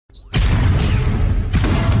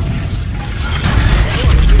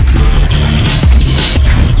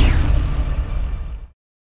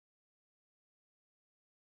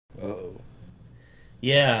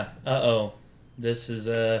Yeah. Uh-oh. This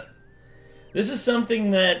is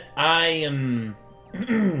something that I am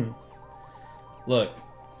Look,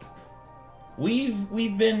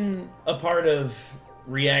 we've been a part of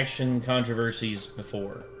reaction controversies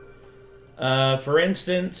before. For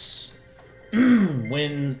instance,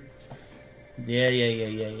 when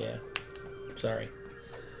yeah. Sorry.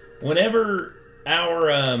 Whenever our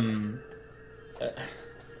a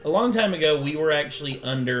long time ago, we were actually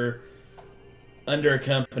under a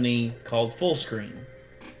company called Fullscreen,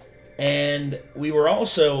 and we were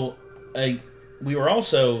also like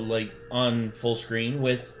on Fullscreen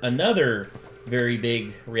with another very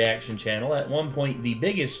big reaction channel. At one point, the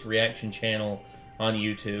biggest reaction channel on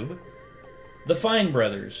YouTube, the Fine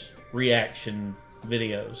Brothers reaction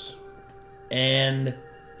videos, and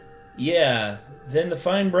yeah, then the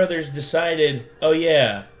Fine Brothers decided, oh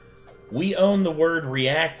yeah, we own the word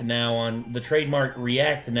react now on the trademark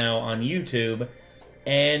react now on YouTube,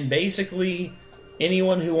 and basically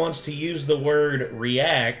anyone who wants to use the word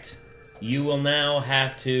react, you will now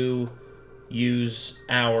have to use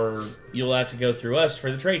you'll have to go through us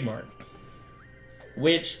for the trademark.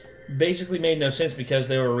 Which basically made no sense because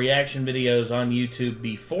there were reaction videos on YouTube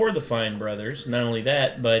before the Fine Brothers. Not only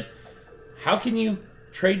that, but how can you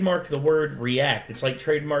trademark the word react? It's like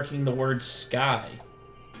trademarking the word sky.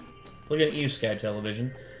 Look at you, Sky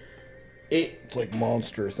Television. It's like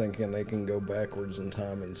Monster thinking they can go backwards in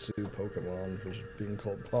time and sue Pokemon for being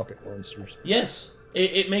called pocket monsters. Yes,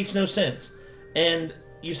 it makes no sense. And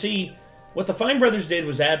you see, what the Fine Brothers did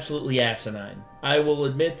was absolutely asinine. I will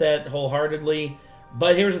admit that wholeheartedly.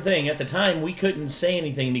 But here's the thing. At the time, we couldn't say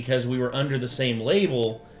anything because we were under the same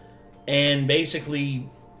label. And basically,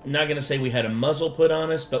 I'm not going to say we had a muzzle put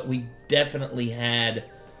on us, but we definitely had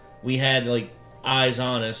like, eyes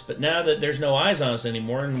on us. But now that there's no eyes on us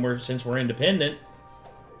anymore, and since we're independent,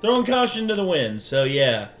 throwing caution to the wind. So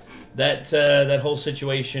yeah, that whole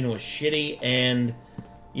situation was shitty, and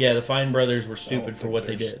yeah, the Fine Brothers were stupid for what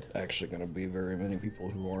they did. Actually, going to be very many people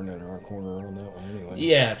who aren't in our corner on that one anyway.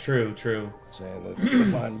 Yeah, true. Saying that the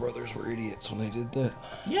Fine Brothers were idiots when they did that.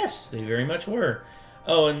 Yes, they very much were.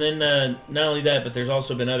 Oh, and then not only that, but there's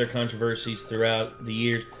also been other controversies throughout the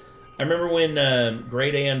years. I remember when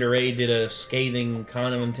Grade A Under A did a scathing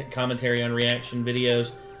commentary on reaction videos,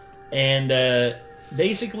 and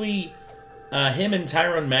basically him and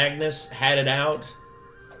Tyrone Magnus had it out,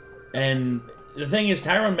 and the thing is,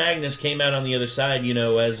 Tyrone Magnus came out on the other side, you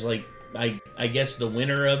know, as like, I guess the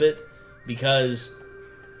winner of it, because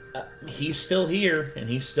he's still here, and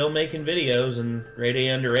he's still making videos, and Grade A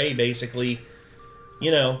Under A basically, you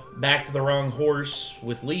know, backed the wrong horse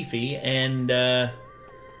with Leafy, and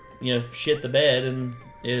you know, shit the bed, and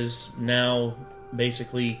is now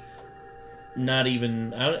basically not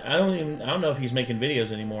even. I don't know if he's making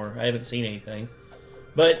videos anymore. I haven't seen anything,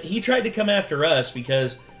 but he tried to come after us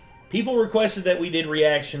because people requested that we did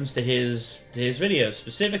reactions to his videos,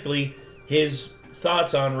 specifically his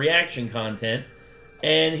thoughts on reaction content.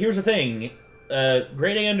 And here's the thing: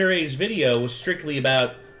 Grade A Under A's video was strictly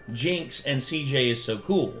about Jinx and CJ is so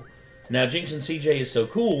cool. Now, Jinx and CJ is so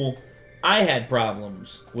cool. I had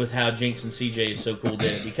problems with how Jinx and CJ is so cool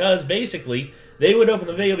did it, because basically they would open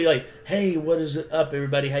the video and be like, hey, what is up,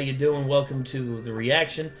 everybody? How you doing? Welcome to the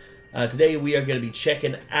reaction. Today we are going to be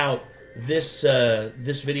checking out this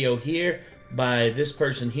video here by this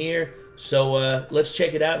person here. So let's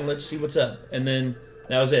check it out and let's see what's up. And then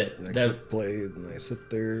that was it. And they click play and they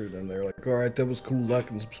sit there and they're like, all right, that was cool.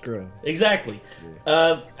 Like and subscribe. Exactly.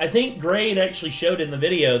 Yeah. I think Grade actually showed in the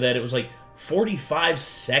video that it was like 45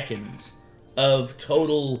 seconds of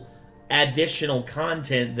total additional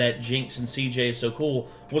content that Jinx and CJ is so cool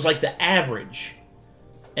was like the average.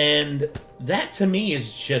 And that to me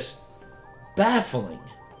is just baffling.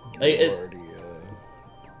 We've already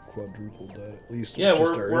quadrupled that at least. Yeah,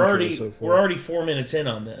 we're already 4 minutes in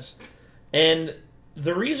on this. And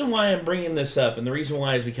the reason why I'm bringing this up, and the reason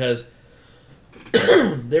why is because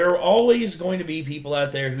there are always going to be people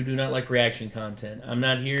out there who do not like reaction content. I'm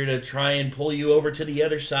not here to try and pull you over to the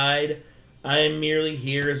other side. I am merely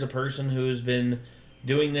here as a person who has been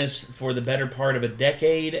doing this for the better part of a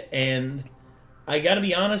decade, and I gotta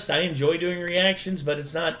be honest, I enjoy doing reactions, but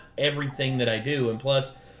it's not everything that I do. And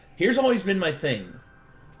plus, here's always been my thing.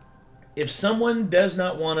 If someone does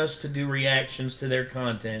not want us to do reactions to their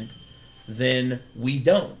content, then we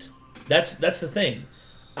don't. That's the thing.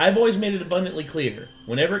 I've always made it abundantly clear.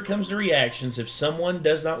 Whenever it comes to reactions, if someone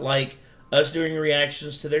does not like us doing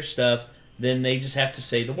reactions to their stuff, then they just have to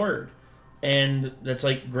say the word. And that's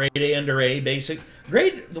like Grade A Under A, basic.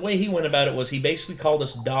 Grade, the way he went about it was he basically called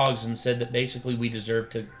us dogs and said that basically we deserve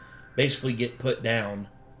to basically get put down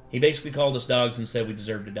He basically called us dogs and said we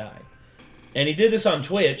deserve to die. And he did this on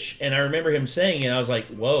Twitch, and I remember him saying it. I was like,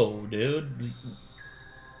 whoa, dude.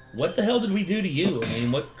 What the hell did we do to you? I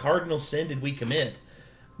mean, what cardinal sin did we commit?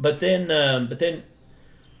 But then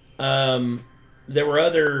there were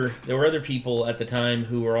other people at the time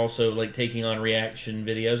who were also like taking on reaction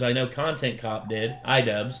videos. I know Content Cop did,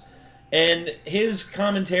 iDubbbz, and his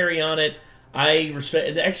commentary on it, I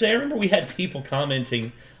respect. Actually, I remember we had people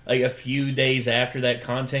commenting like a few days after that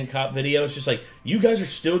Content Cop video. It's just like, you guys are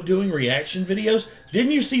still doing reaction videos?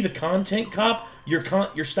 Didn't you see the Content Cop?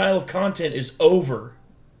 Your style of content is over.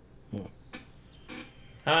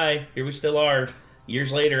 Hi, here we still are,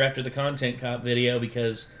 years later after the Content Cop video,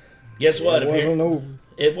 because guess what? It wasn't over.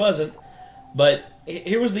 It wasn't. But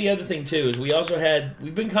here was the other thing, too, is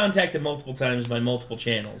we've been contacted multiple times by multiple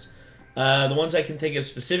channels. The ones I can think of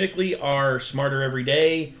specifically are Smarter Every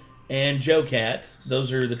Day and JoeCat.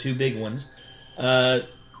 Those are the two big ones.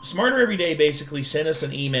 Smarter Every Day basically sent us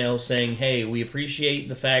an email saying, hey, we appreciate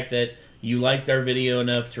the fact that you liked our video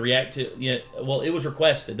enough to react to... well, it was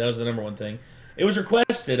requested. That was the number one thing. It was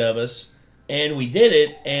requested of us, and we did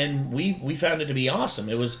it, and we found it to be awesome.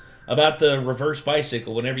 It was about the reverse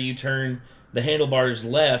bicycle. Whenever you turn the handlebars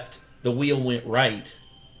left, the wheel went right.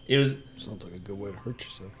 It was... Sounds like a good way to hurt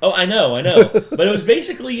yourself. Oh, I know. But it was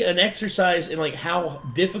basically an exercise in like how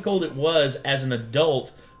difficult it was as an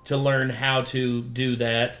adult to learn how to do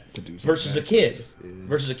that versus a kid.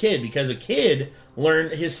 Versus a kid, because a kid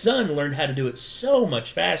his son learned how to do it so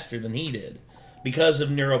much faster than he did because of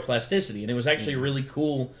neuroplasticity. And it was actually a really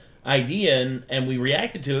cool idea, and we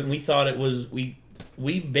reacted to it, and we thought it was...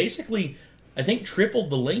 We basically, I think, tripled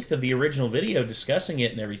the length of the original video discussing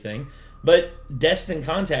it and everything. But Destin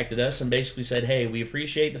contacted us and basically said, hey, we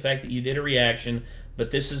appreciate the fact that you did a reaction,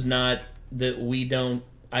 but this is not that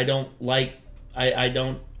I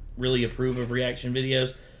don't really approve of reaction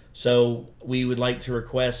videos, so we would like to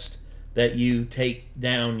request that you take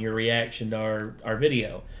down your reaction to our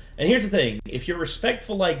video. And here's the thing, if you're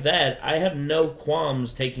respectful like that, I have no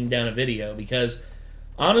qualms taking down a video, because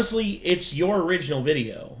honestly, it's your original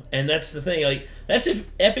video. And that's the thing. Like, that's if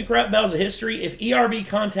Epic Rap Battles of History, if ERB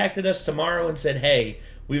contacted us tomorrow and said, hey,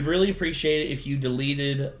 we'd really appreciate it if you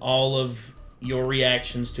deleted all of your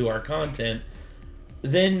reactions to our content,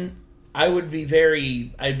 then I'd be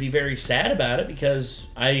very sad about it, because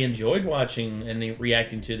I enjoyed watching and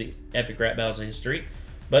reacting to the Epic Rap Battles of History,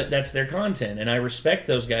 but that's their content, and I respect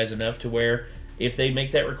those guys enough to where if they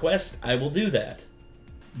make that request, I will do that.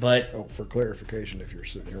 But for clarification, if you're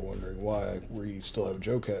sitting here wondering why we still have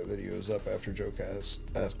JoeCat videos up after JoeCat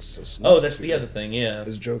asks us... that's the other thing, yeah.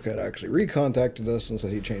 Is JoeCat actually recontacted us and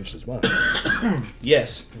said he changed his mind.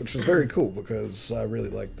 Yes. Which was very cool, because I really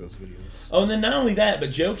liked those videos. Oh, and then not only that,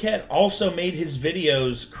 but JoeCat also made his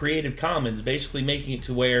videos Creative Commons, basically making it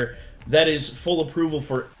to where that is full approval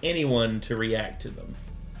for anyone to react to them.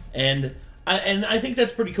 And I think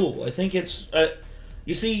that's pretty cool. I think it's...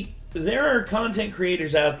 you see... There are content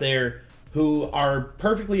creators out there who are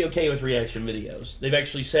perfectly okay with reaction videos. They've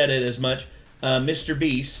actually said it as much. Mr.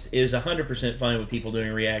 Beast is 100% fine with people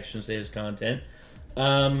doing reactions to his content.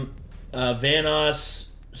 Vanos,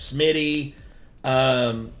 Smitty,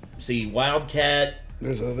 Wildcat.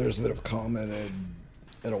 There's a bit of commented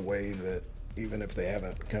in a way that even if they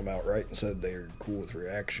haven't come out right and said they're cool with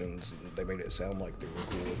reactions, they made it sound like they were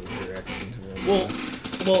cool with reacting to them.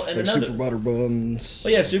 Well, and like another Super Butter Buns.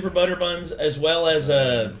 Well, yeah, Super Butter Buns, as well as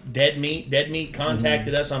Dead Meat. Dead Meat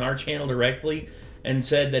contacted us on our channel directly and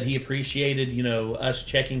said that he appreciated, us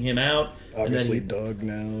checking him out. Obviously, and Doug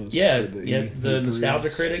now. The nostalgia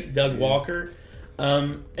critic, Doug Walker.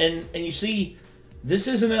 And you see, this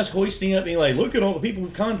isn't us hoisting up being like, look at all the people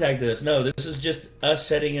who've contacted us. No, this is just us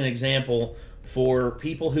setting an example for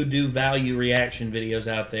people who do value reaction videos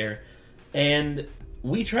out there. And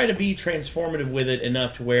we try to be transformative with it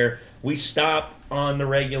enough to where we stop on the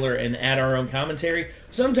regular and add our own commentary.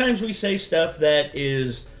 Sometimes we say stuff that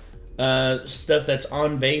is stuff that's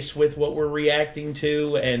on base with what we're reacting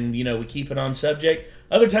to, and we keep it on subject.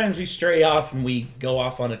 Other times we stray off and we go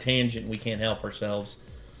off on a tangent and we can't help ourselves.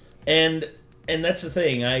 And that's the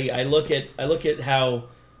thing. I look at how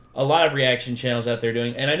a lot of reaction channels out there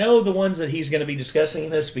doing, and I know the ones that he's going to be discussing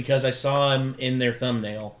this because I saw him in their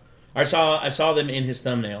thumbnail. I saw them in his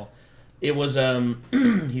thumbnail. It was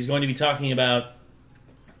he's going to be talking about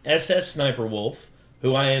SS Sniper Wolf,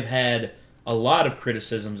 who I have had a lot of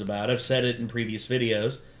criticisms about. I've said it in previous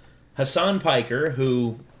videos. Hassan Piker,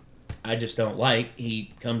 who I just don't like.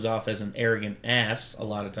 He comes off as an arrogant ass a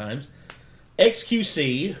lot of times.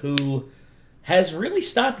 XQC, who has really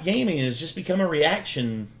stopped gaming and has just become a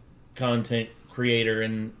reaction content creator,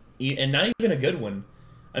 and not even a good one.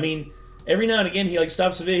 I mean, every now and again he like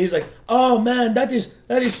stops the video. He's like, "Oh man, that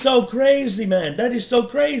is so crazy, man. That is so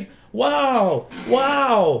crazy. Wow,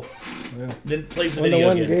 wow." Yeah. Then plays the when video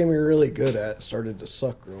the one again. game you're really good at started to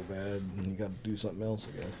suck real bad, and you got to do something else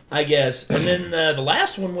again. I guess. And then the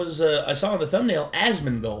last one was I saw on the thumbnail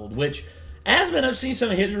Asmongold, which Asmon, I've seen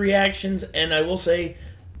some of his reactions, and I will say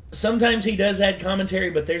sometimes he does add commentary,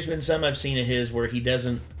 but there's been some I've seen of his where he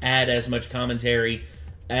doesn't add as much commentary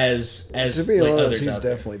as to be like honest, others he's out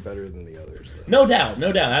there. definitely better than the others. Though. No doubt,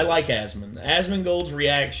 no doubt. I like Asmon. Asmongold's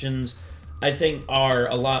reactions, I think, are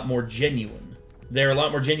a lot more genuine. They're a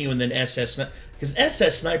lot more genuine than SS Sniper. Because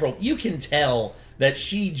SS Sniper, you can tell that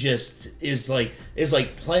she just is like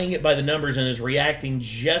playing it by the numbers and is reacting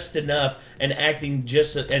just enough and acting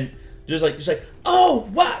just like, oh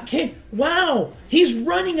wow, he's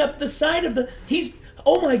running up the side of the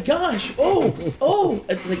oh my gosh, oh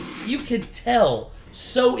like you could tell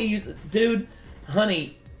so easy, dude,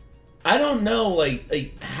 honey. I don't know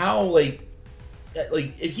like how like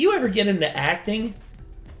if you ever get into acting,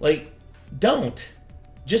 like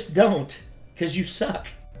just don't, because you suck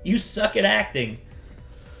at acting.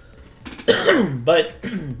 But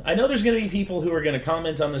I know there's going to be people who are going to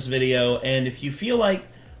comment on this video, and if you feel like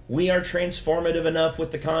we are transformative enough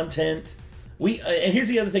with the content, and here's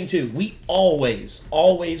the other thing too, we always,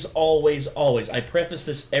 I preface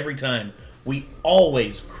this every time, we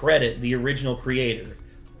always credit the original creator.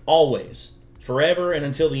 Always. Forever and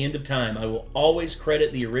until the end of time, I will always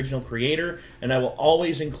credit the original creator, and I will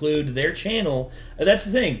always include their channel. That's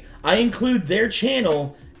the thing. I include their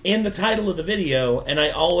channel in the title of the video, and I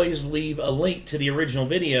always leave a link to the original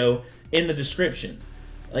video in the description.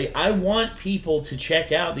 Like, I want people to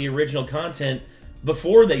check out the original content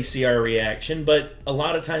before they see our reaction, but a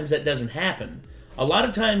lot of times that doesn't happen. A lot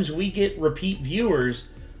of times we get repeat viewers,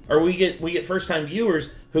 or we get first-time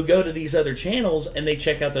viewers who go to these other channels and they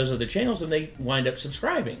check out those other channels and they wind up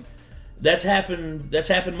subscribing. That's happened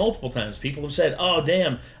multiple times. People have said, "Oh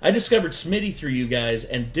damn, I discovered Smitty through you guys,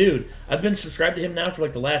 and dude, I've been subscribed to him now for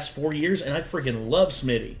like the last 4 years, and I freaking love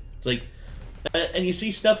Smitty." It's like, and you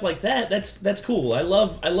see stuff like that. That's cool. I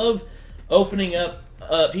love opening up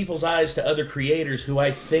people's eyes to other creators who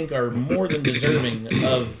I think are more than deserving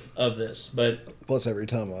of this. But plus, every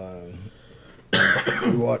time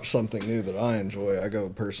we watch something new that I enjoy, I go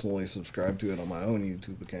personally subscribe to it on my own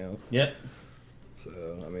YouTube account. Yep.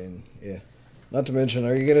 So, I mean, yeah. Not to mention,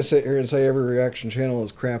 are you going to sit here and say every reaction channel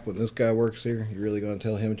is crap when this guy works here? You really going to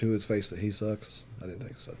tell him to his face that he sucks? I didn't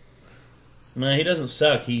think so. No, he doesn't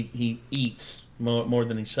suck. He eats more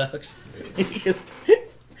than he sucks. Because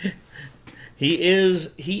he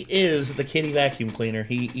is the kitty vacuum cleaner.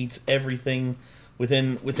 He eats everything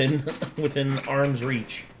within arm's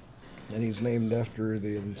reach. And he's named after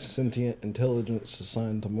the sentient intelligence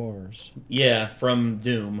assigned to Mars. Yeah, from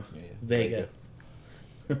Doom. Yeah, Vega.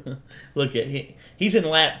 Look at he's in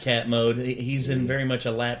lap cat mode. He's in very much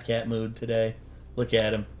a lap cat mood today. Look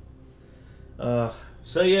at him.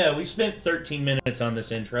 So yeah, we spent 13 minutes on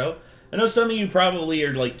this intro. I know some of you probably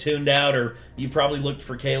are like tuned out, or you probably looked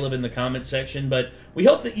for Caleb in the comment section, but we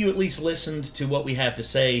hope that you at least listened to what we have to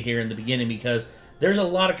say here in the beginning, because there's a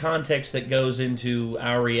lot of context that goes into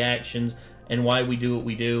our reactions and why we do what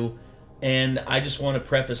we do. And I just want to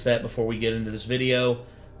preface that before we get into this video.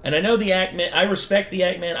 And I know the Act Man, I respect the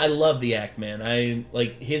Act Man, I love the Act Man. I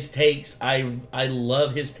like his takes, I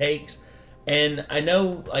love his takes. And I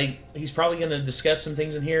know he's probably going to discuss some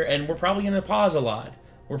things in here, and we're probably going to pause a lot.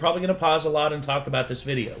 We're probably going to pause a lot and talk about this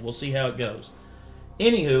video. We'll see how it goes.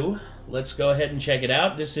 Anywho, let's go ahead and check it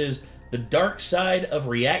out. This is the dark side of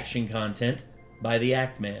reaction content by the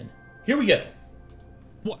Act Man. Here we go.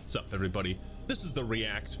 What's up, everybody? This is the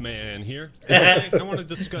React Man here. Today, I want to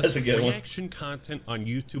discuss reaction content on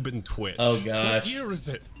YouTube and Twitch. Oh gosh. What year is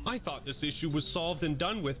it? I thought this issue was solved and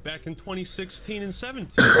done with back in 2016 and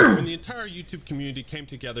 17, when the entire YouTube community came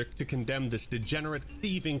together to condemn this degenerate,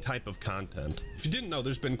 thieving type of content. If you didn't know,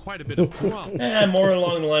 there's been quite a bit of drama. More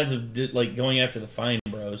along the lines of like going after the fine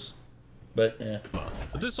bros. But, yeah.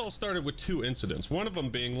 This all started with two incidents, one of them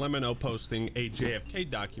being Lemino posting a JFK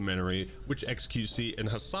documentary, which XQC and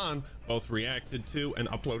Hassan both reacted to and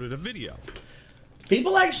uploaded a video.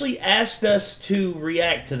 People actually asked us to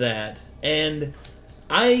react to that, and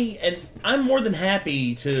I'm more than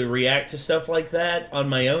happy to react to stuff like that on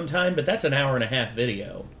my own time, but that's an hour-and-a-half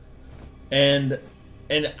video. And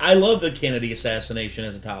I love the Kennedy assassination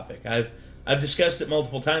as a topic. I've discussed it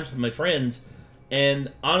multiple times with my friends.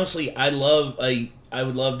 And honestly, I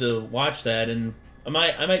would love to watch that, and I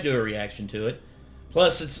might do a reaction to it.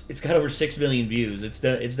 Plus, it's got over 6 million views. It's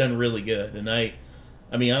done really good, and I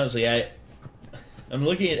mean honestly, I'm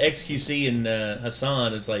looking at XQC and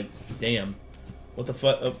Hassan. It's like, damn, what the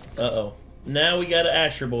fuck? Uh-oh. Now we got an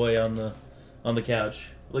Asher boy on the couch.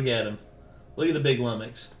 Look at him. Look at the big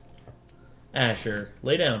lummox. Asher,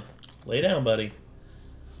 lay down. Lay down, buddy.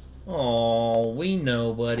 Oh, we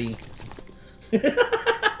know, buddy.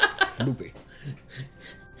 Loopy.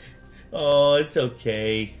 Oh, it's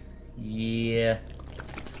okay. Yeah.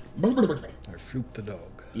 I floop the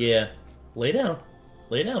dog. Yeah. Lay down.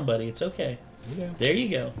 Lay down, buddy. It's okay. Yeah. There you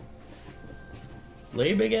go. Lay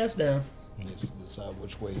your big ass down. Let's decide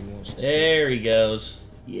which way he wants to There he goes.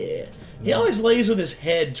 Yeah. He always lays with his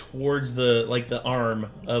head towards the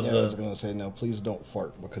arm of I the. was gonna say, now please don't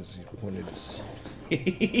fart because he pointed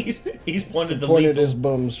he's pointed the pointed lethal, his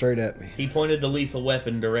bum straight at me. He pointed the lethal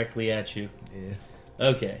weapon directly at you. Yeah.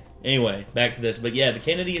 Okay. Anyway, back to this. But yeah, the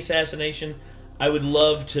Kennedy assassination. I would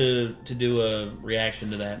love to do a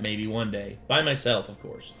reaction to that maybe one day by myself, of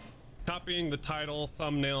course. Copying the title,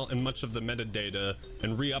 thumbnail, and much of the metadata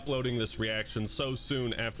and re-uploading this reaction so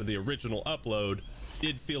soon after the original upload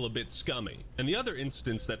did feel a bit scummy. And the other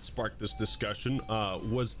instance that sparked this discussion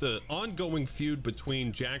was the ongoing feud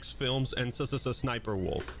between Jack's Films and Sniper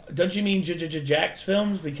Wolf. Don't you mean Jack's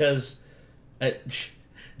Films? Because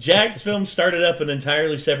Jack's Films started up an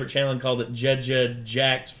entirely separate channel and called it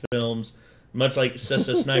Jack's Films, much like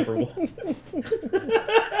Sniper Wolf.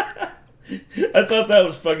 I thought that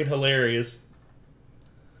was fucking hilarious.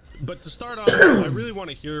 But to start off, I really want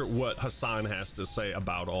to hear what Hassan has to say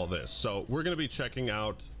about all this. So we're going to be checking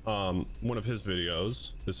out one of his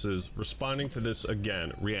videos. This is responding to this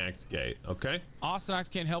again, ReactGate, okay? Austinox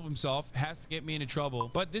can't help himself, has to get me into trouble.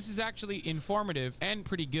 But this is actually informative and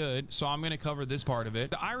pretty good, so I'm going to cover this part of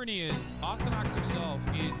it. The irony is, Austinox himself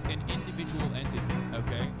is an individual entity,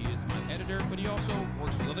 okay? He is my editor, but he also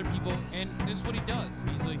works with other people, and this is what he does.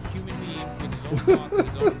 He's a human being with his own thoughts and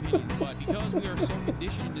his own opinions. But because we are so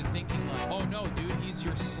conditioned into thinking like, oh no, dude, he's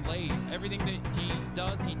your slave. Everything that he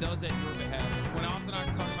does at your behest. When Austinox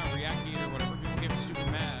is talking about ReactGate or whatever, people get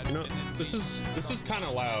super mad. You know, this is kind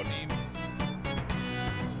of loud.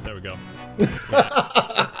 There we go.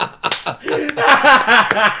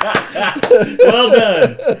 Well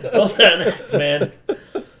done. Well done, man.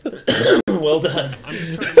 Well done. I'm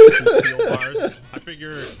just trying to make some steel bars. I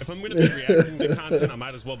figure if I'm going to be reacting to content, I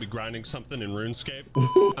might as well be grinding something in RuneScape.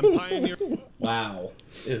 I'm pioneering. Wow.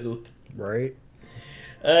 Dude. Right?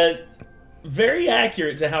 Very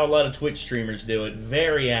accurate to how a lot of Twitch streamers do it.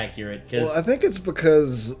 Very accurate. Well, I think it's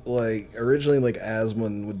because, like, originally, like,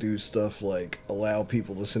 Asmund would do stuff like allow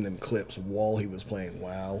people to send him clips while he was playing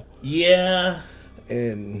WoW. Yeah.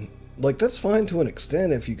 And, like, that's fine to an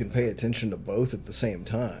extent if you can pay attention to both at the same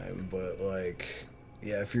time. But, like,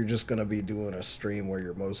 yeah, if you're just going to be doing a stream where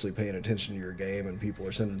you're mostly paying attention to your game and people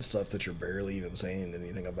are sending stuff that you're barely even saying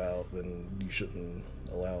anything about, then you shouldn't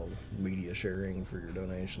allow media sharing for your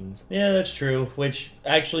donations. Yeah, that's true. Which,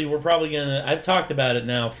 actually, we're probably going to... I've talked about it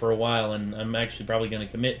now for a while, and I'm actually probably going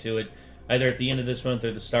to commit to it either at the end of this month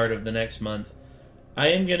or the start of the next month. I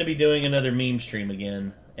am going to be doing another meme stream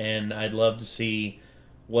again, and I'd love to see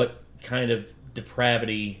what kind of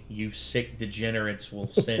depravity you sick degenerates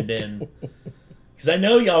will send in. Because I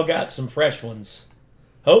know y'all got some fresh ones.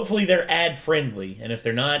 Hopefully they're ad-friendly, and if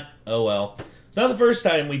they're not, oh well. It's not the first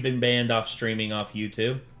time we've been banned off streaming off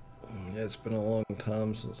YouTube. Yeah, it's been a long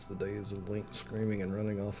time since the days of Link screaming and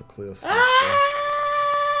running off a cliff. It's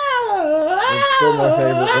still my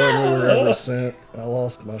favorite one we were ever sent. I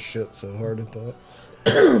lost my shit so hard at that.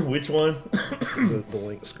 Which one? The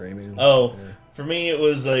Link screaming. Oh, yeah. For me it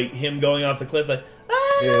was like him going off the cliff like,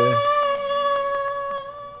 yeah.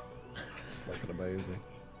 It's fucking amazing.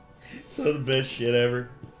 So the best shit ever.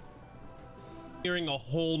 Hearing a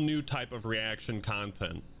whole new type of reaction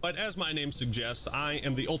content. But as my name suggests, I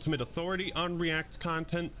am the ultimate authority on React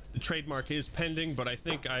content. The trademark is pending, but I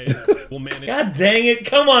think I will manage. God dang it.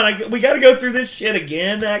 Come on. We got to go through this shit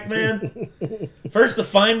again, Ackman. First the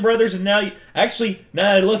Fine Brothers, and now you... Actually,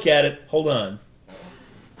 now I look at it. Hold on.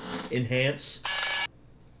 Enhance.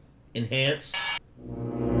 Enhance.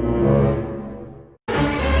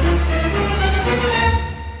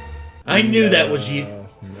 I knew that was you.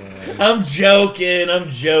 I'm joking. I'm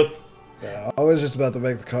joking. Yeah, I was just about to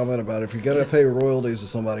make the comment about if you're gonna pay royalties to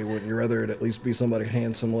somebody, wouldn't you rather it at least be somebody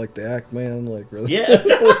handsome like the Ackman? Like, really? Yeah.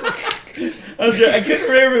 I couldn't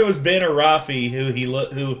remember if it was Ben or Rafi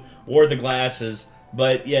who wore the glasses,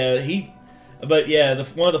 but yeah,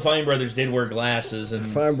 one of the Fine Brothers did wear glasses, and the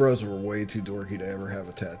Fine Bros were way too dorky to ever have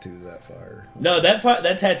a tattoo that fire. No,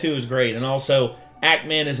 that tattoo is great, and also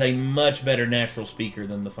Ackman is a much better natural speaker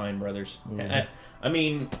than the Fine Brothers. Mm-hmm. I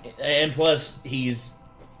mean, and plus he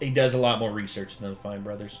does a lot more research than the Fine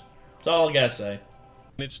Brothers. That's all I gotta say.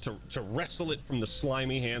 managed to wrestle it from the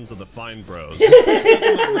slimy hands of the fine bros.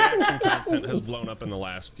 Reaction content has blown up in the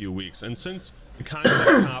last few weeks, and since the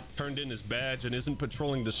content cop turned in his badge and isn't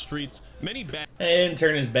patrolling the streets, many He didn't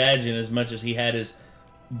turn his badge in as much as he had his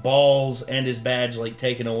balls and his badge like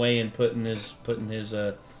taken away and putting his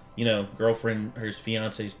you know, girlfriend or his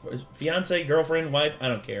fiance, girlfriend, wife, I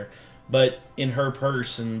don't care, but in her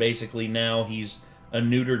purse, and basically now he's a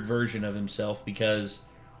neutered version of himself because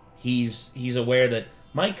he's aware that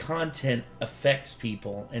my content affects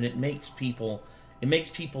people and it makes people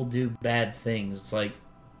do bad things. It's like,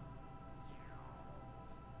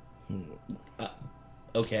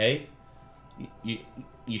 okay,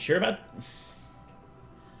 you sure about?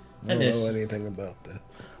 I don't know anything about that.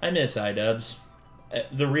 I miss iDubbbz,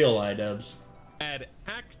 the real iDubbbz. Bad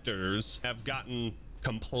actors have gotten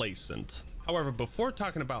complacent. However, before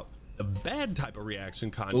talking about the bad type of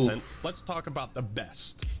reaction content, let's talk about the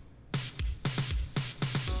best.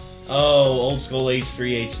 Oh, old school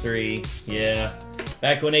H3H3. Yeah.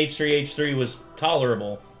 Back when H3H3 was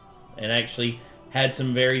tolerable and actually had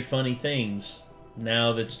some very funny things.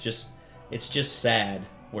 Now it's just sad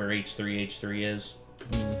where H3H3 is.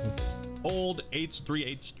 Old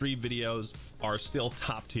H3H3 videos are still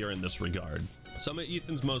top tier in this regard. Some of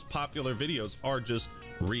Ethan's most popular videos are just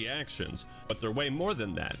reactions, but they're way more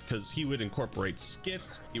than that, because he would incorporate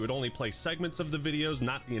skits, he would only play segments of the videos,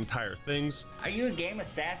 not the entire things. Are you a game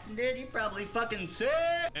assassin, dude? You probably fucking sick.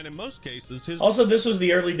 And in most cases, his... Also, this was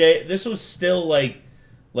the early day, this was still like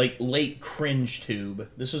late cringe tube.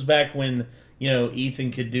 This was back when, you know,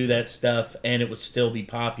 Ethan could do that stuff and it would still be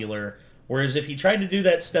popular. Whereas if he tried to do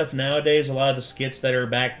that stuff nowadays, a lot of the skits that are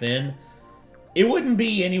back then, it wouldn't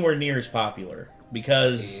be anywhere near as popular.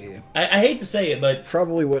 Because, yeah. I hate to say it, but...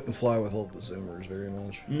 Probably wouldn't fly with all the Zoomers very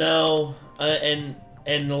much. No, and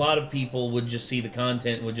a lot of people would just see the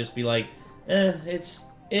content and would just be like,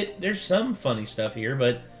 there's some funny stuff here,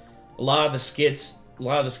 but a lot of the skits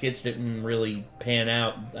didn't really pan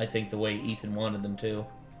out, I think, the way Ethan wanted them to.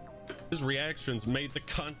 His reactions made the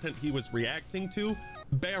content he was reacting to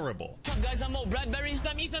bearable. What's up, guys? I'm Mo Bradbury.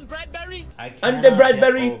 I'm Ethan Bradbury. I'm the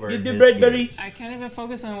Bradbury. You're the Bradbury. I can't even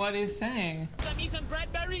focus on what he's saying. I'm Ethan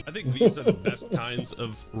Bradbury. I think these are the best kinds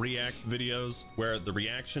of react videos where the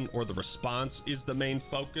reaction or the response is the main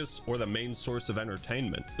focus or the main source of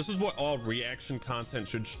entertainment. This is what all reaction content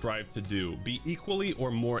should strive to do. Be equally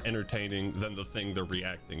or more entertaining than the thing they're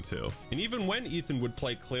reacting to. And even when Ethan would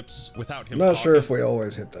play clips without him I'm not talking, sure if we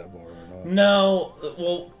always hit that bar or not. No,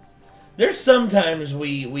 well... There's sometimes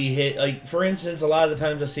we hit, like, for instance, a lot of the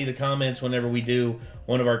times I see the comments whenever we do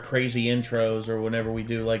one of our crazy intros or whenever we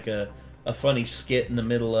do, like, a funny skit in the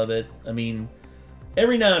middle of it. I mean,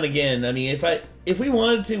 every now and again, I mean, if we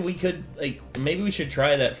wanted to, we could, like, maybe we should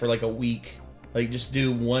try that for, like, a week. Like, just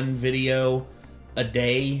do one video a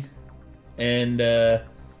day and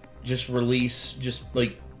just release, just,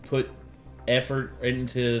 like, put effort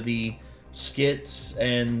into the skits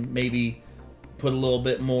and maybe... put a little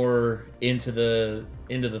bit more into the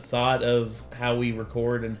thought of how we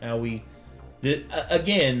record and how we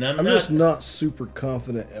again I'm just not super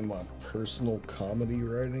confident in my personal comedy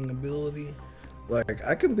writing ability. Like,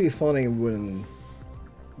 I can be funny when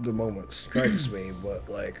the moment strikes me, but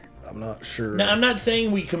like, I'm not sure. Now, I'm not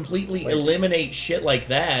saying we completely eliminate shit like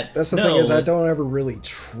that. That's the thing, is I don't ever really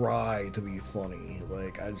try to be funny.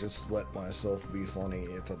 Like, I just let myself be funny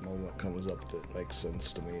if a moment comes up that makes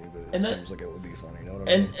sense to me, that seems like it would be funny. You know what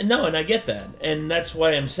I mean? No, and I get that. And that's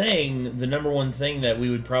why I'm saying the number one thing that we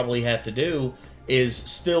would probably have to do is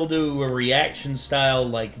still do a reaction style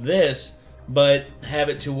like this, but have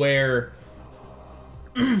it to where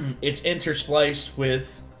it's interspliced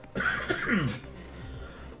with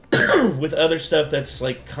with other stuff that's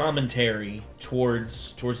like commentary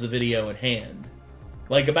towards the video at hand.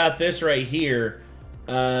 Like about this right here,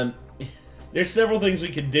 there's several things we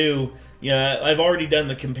could do. You know, I've already done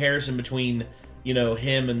the comparison between, you know,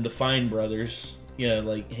 him and the Fine brothers. You know,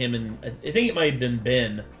 like him and I think it might have been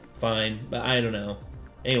Ben Fine, but I don't know.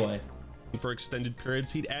 Anyway. For extended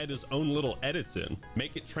periods, he'd add his own little edits in,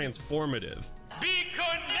 make it transformative. Be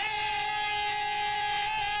connected!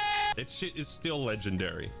 That shit is still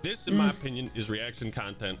legendary. This, in my opinion, is reaction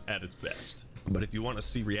content at its best. But if you want to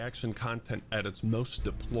see reaction content at its most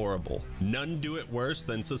deplorable, none do it worse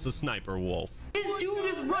than Sissa Sniper Wolf. This dude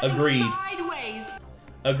is running sideways.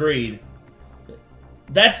 Agreed.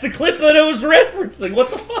 That's the clip that I was referencing. What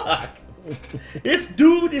the fuck? This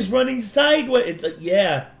dude is running sideways. It's like,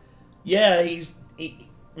 yeah. Yeah,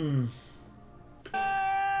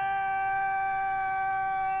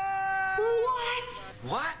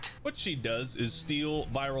 What? What she does is steal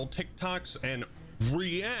viral TikToks and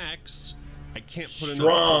reacts I can't put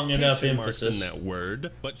strong enough quotation marks emphasis in that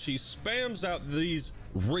word, but she spams out these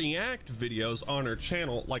react videos on her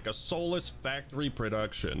channel like a soulless factory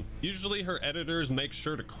production. Usually her editors make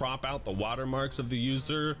sure to crop out the watermarks of the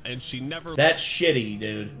user, and she never... That's shitty,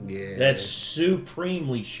 dude. Yeah. That's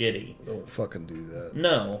supremely shitty. Don't fucking do that.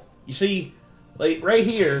 No. You see, like, right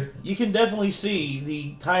here, you can definitely see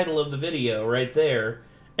the title of the video right there.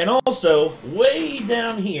 And also, way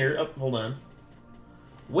down here... Oh, hold on.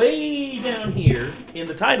 Way down here in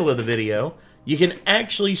the title of the video, you can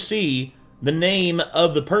actually see the name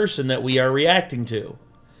of the person that we are reacting to.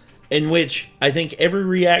 In which I think every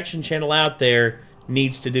reaction channel out there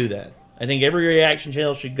needs to do that. I think every reaction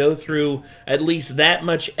channel should go through at least that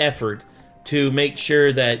much effort to make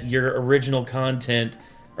sure that your original content,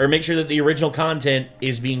 or make sure that the original content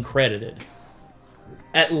is being credited.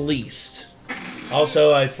 At least.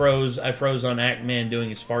 Also, I froze on Ackman doing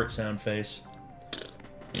his fart sound face.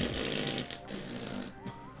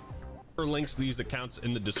 links these accounts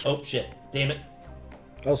in the description. Oh shit! Damn it!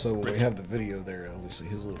 Also, when we have the video there, obviously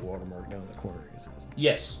his little watermark down in the corner.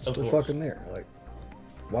 Yes, still fucking there. Like,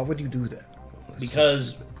 why would you do that?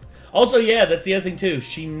 Because, also, yeah, that's the other thing too.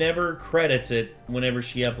 She never credits it whenever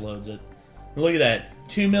she uploads it. Look at that,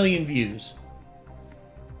 2 million views.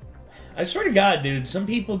 I swear to God, dude, some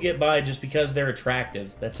people get by just because they're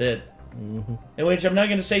attractive. That's it. Mm-hmm. In which I'm not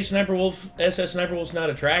going to say Sniper Wolf, SS Sniper Wolf's not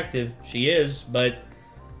attractive. She is, but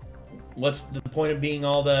what's the point of being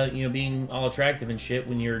all the, you know, being all attractive and shit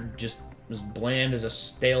when you're just as bland as a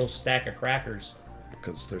stale stack of crackers?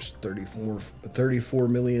 Because there's 34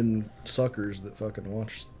 million suckers that fucking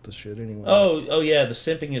watch the shit anyway. Oh yeah, the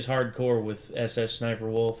simping is hardcore with SS Sniper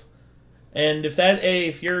Wolf. And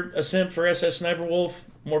if you're a simp for SS Sniper Wolf,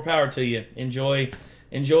 more power to you. Enjoy,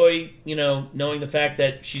 you know, knowing the fact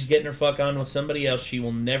that she's getting her fuck on with somebody else. She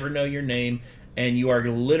will never know your name, and you are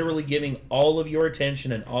literally giving all of your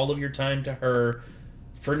attention and all of your time to her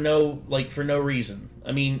for no reason.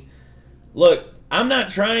 I mean, look, I'm not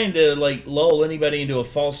trying to like lull anybody into a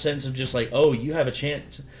false sense of just like, oh, you have a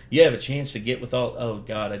chance to get with all. Oh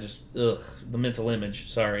God, the mental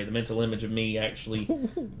image. Sorry, the mental image of me actually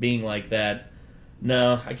being like that.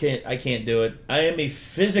 No, I can't do it. I am a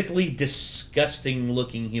physically disgusting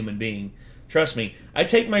looking human being. Trust me. I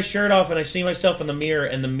take my shirt off and I see myself in the mirror,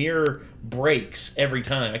 and the mirror breaks every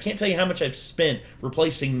time. I can't tell you how much I've spent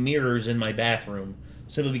replacing mirrors in my bathroom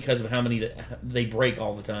simply because of how many they break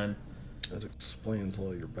all the time. That explains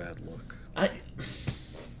all your bad luck. God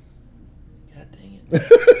dang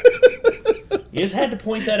it. You just had to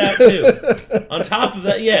point that out too. On top of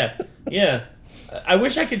that, yeah. I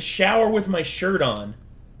wish I could shower with my shirt on,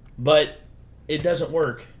 but it doesn't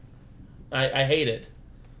work. I hate it.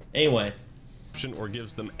 Anyway. Or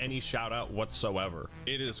gives them any shout out whatsoever.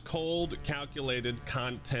 It is cold, calculated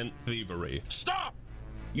content thievery. Stop!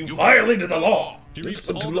 You violated the law! She reaps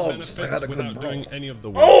all the benefits without doing any of the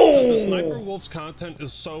work. Oh! So the Sniper Wolf's content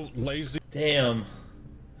is so lazy. Damn.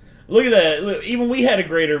 Look at that. Look, even we had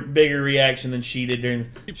a bigger reaction than she did during.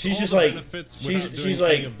 She's just like. She's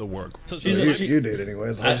like. Any of the work. You did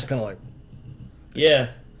anyways. I was just kind of like.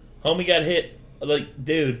 Yeah, homie got hit. Like,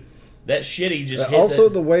 dude, that shitty just. Hit also,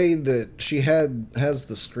 the way that she has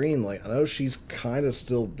the screen, like, I know she's kind of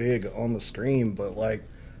still big on the screen, but like,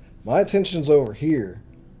 my attention's over here.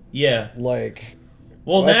 Yeah. Like.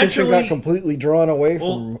 Well, my naturally, attention got completely drawn away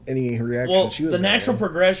from any reaction she was the natural having.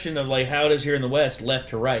 progression of like how it is here in the West, left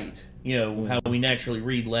to right. You know, how we naturally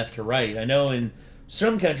read left to right. I know in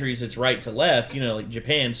some countries it's right to left, you know, like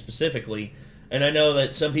Japan specifically. And I know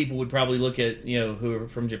that some people would probably look at, you know, who are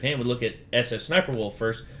from Japan would look at SS Sniper Wolf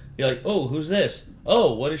first, be like, oh, who's this?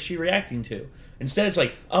 Oh, what is she reacting to? Instead it's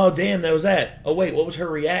like, oh, damn, that was that. Oh, wait, what was her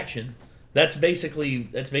reaction? That's basically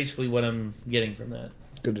what I'm getting from that.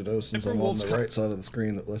 Good to know, since I'm on the right side of the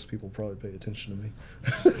screen, that less people probably pay attention to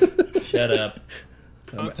me. Shut up.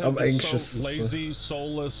 I'm anxious. So lazy,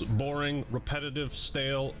 soulless, boring, repetitive,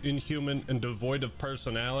 stale, inhuman, and devoid of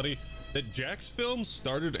personality that Jack's Films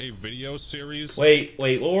started a video series. Wait,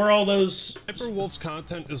 what were all those? Sniper Wolf's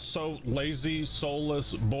content is so lazy,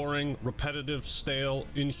 soulless, boring, repetitive, stale,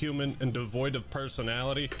 inhuman, and devoid of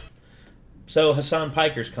personality. So Hassan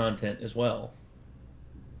Piker's content as well.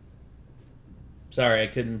 Sorry, I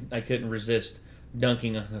couldn't resist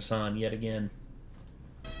dunking on Hassan yet again.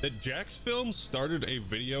 That Jack's Films started a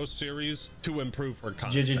video series to improve her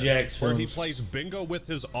content, Jack's where Films. he plays bingo with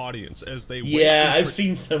his audience as they Yeah, I've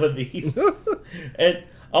seen some of these. And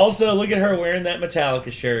also, look at her wearing that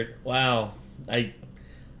Metallica shirt. Wow,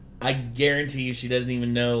 I guarantee you she doesn't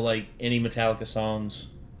even know like any Metallica songs.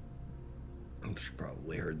 She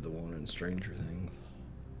probably heard the one in Stranger Things.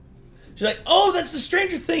 She's like, oh, that's the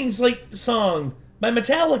Stranger Things like song by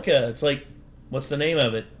Metallica. It's like, what's the name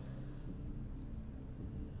of it?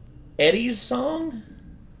 Eddie's song?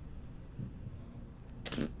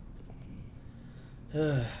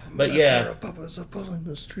 But yeah. Papa's a pulling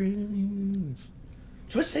the strings.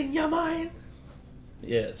 Twisting your mind.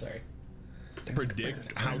 Yeah, sorry.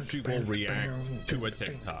 Predict how she will react to a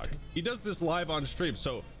TikTok. He does this live on stream,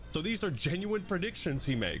 so these are genuine predictions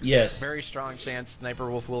he makes. Yes. Very strong chance Sniper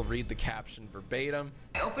Wolf will read the caption verbatim.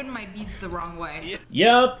 I opened my beats the wrong way.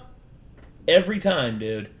 Yep. Every time,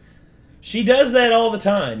 dude. She does that all the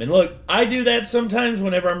time. And look, I do that sometimes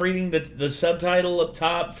whenever I'm reading the subtitle up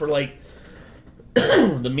top for, like,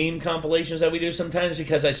 the meme compilations that we do sometimes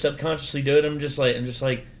because I subconsciously do it. I'm just like,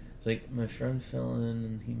 my friend fell in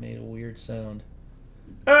and he made a weird sound.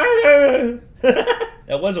 That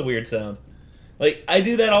was a weird sound. Like, I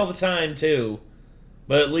do that all the time, too.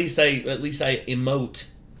 But at least I emote.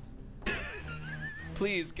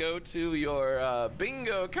 Please go to your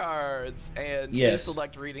bingo cards and please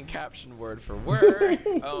select reading caption word for word.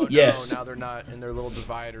 Oh no, now they're not in their little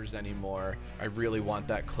dividers anymore. I really want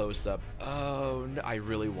that close up. Oh no, I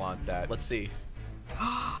really want that. Let's see.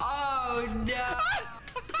 Oh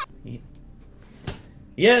no.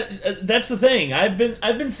 Yeah, that's the thing. I've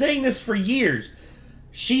been saying this for years.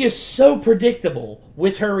 She is so predictable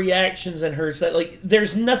with her reactions and her like.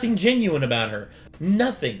 There's nothing genuine about her.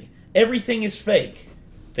 Nothing. Everything is fake.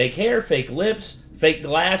 Fake hair, fake lips, fake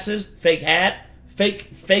glasses, fake hat,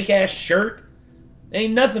 fake ass shirt.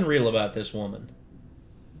 Ain't nothing real about this woman.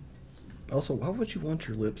 Also, why would you want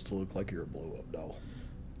your lips to look like you're a blow-up doll?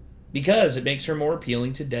 Because it makes her more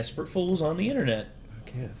appealing to desperate fools on the internet. I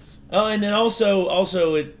guess. Oh, and then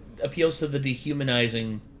also it appeals to the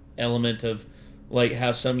dehumanizing element of like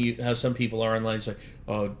how some people are online. It's like,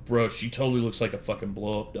 oh, bro, she totally looks like a fucking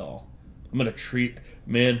blow-up doll. I'm gonna treat,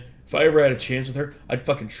 man. If I ever had a chance with her, I'd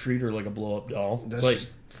fucking treat her like a blow-up doll. That's like,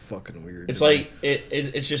 just fucking weird. It's like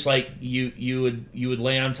it's just like you would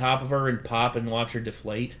lay on top of her and pop and watch her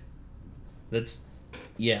deflate. That's,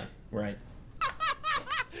 yeah, right.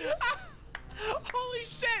 Holy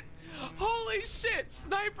shit! Holy shit!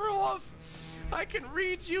 Sniper Wolf! I can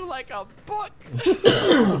read you like a book.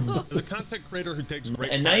 As a content creator who takes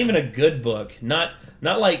great and not even a good book, not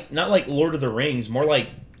like Lord of the Rings, more like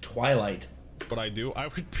Twilight. What I do, I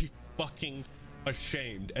would be fucking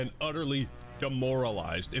ashamed and utterly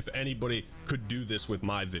demoralized if anybody could do this with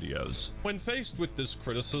my videos. When faced with this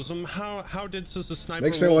criticism, how did Sister Sniper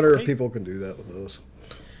Makes me wonder if people can do that with us.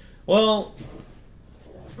 Well,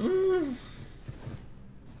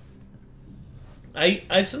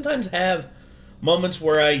 I sometimes have moments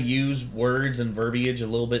where I use words and verbiage a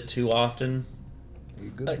little bit too often. Are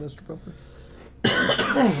you good, Mr. Pumper?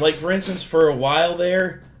 Like, for instance, for a while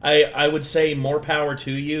there, I would say more power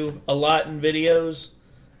to you a lot in videos,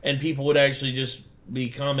 and people would actually just be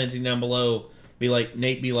commenting down below, be like,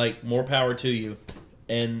 Nate, be like, more power to you.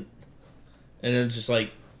 And it's just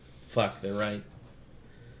like, fuck, they're right.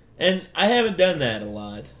 And I haven't done that a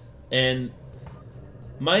lot. And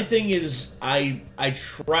my thing is, I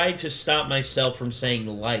try to stop myself from saying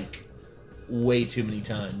like way too many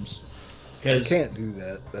times. I can't do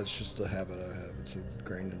that. That's just a habit I have. It's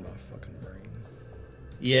ingrained in my fucking brain.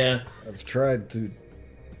 Yeah. I've tried to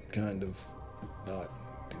kind of not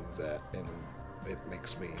do that, and it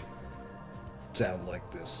makes me sound like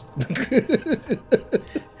this.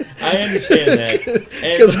 I understand that.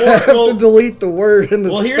 Because I have to delete the word and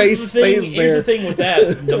the space stays there. Here's the thing with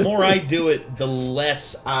that. The more I do it, the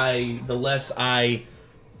less I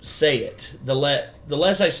say it. The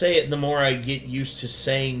less I say it, the more I get used to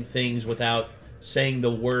saying things without saying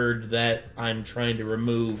the word that I'm trying to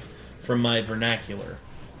remove from my vernacular.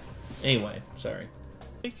 Anyway, sorry.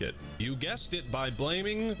 Take it. You guessed it by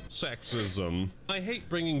blaming sexism. I hate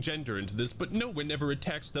bringing gender into this, but no one ever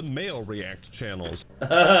attacks the male React channels.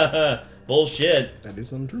 Bullshit. That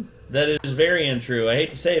is untrue. That is very untrue. I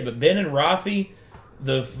hate to say it, but Ben and Rafi,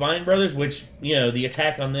 the Vine brothers, which, you know, the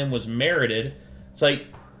attack on them was merited. It's like,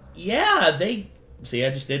 yeah, they... See, I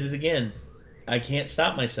just did it again. I can't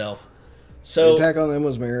stop myself. So the attack on them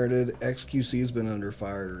was merited. XQC's been under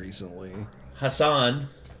fire recently. Hassan.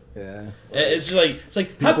 Yeah. It's just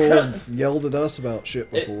like, people have yelled at us about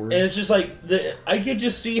shit before. And it's just like, I could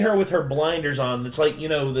just see her with her blinders on. It's like, you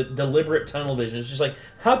know, the deliberate tunnel vision. It's just like,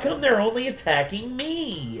 how come they're only attacking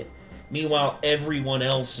me? Meanwhile, everyone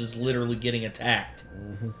else is literally getting attacked.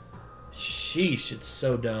 Mm-hmm. Sheesh, it's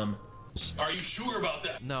so dumb. Are you sure about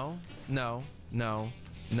that? No, no, no,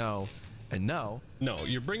 no, And no,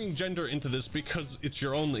 you're bringing gender into this because it's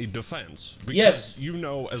your only defense. Because yes. You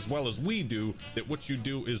know as well as we do that what you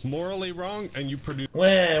do is morally wrong, and you produce. Wah,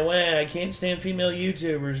 I can't stand female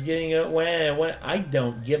YouTubers getting up. Wah. I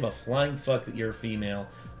don't give a flying fuck that you're a female.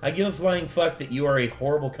 I give a flying fuck that you are a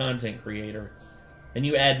horrible content creator, and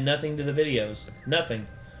you add nothing to the videos. Nothing.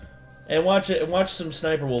 And watch some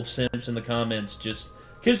Sniper Wolf simps in the comments, just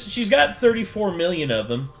because she's got 34 million of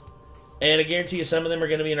them. And I guarantee you some of them are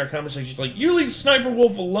going to be in our comment section like, you leave Sniper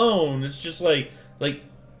Wolf alone. It's just like,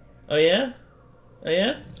 oh yeah? Oh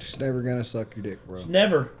yeah? She's never going to suck your dick, bro.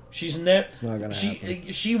 Never. She's never. It's not going to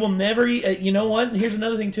happen. She will never, you know what? Here's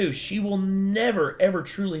another thing too. She will never, ever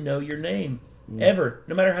truly know your name. Ever.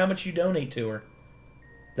 No matter how much you donate to her.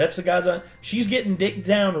 That's the God's on. She's getting dicked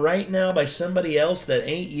down right now by somebody else that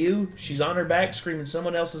ain't you. She's on her back screaming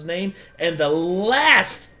someone else's name. And the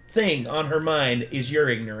last thing on her mind is your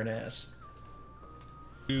ignorant ass.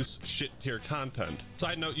 Shit tier content.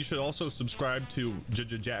 Side note, you should also subscribe to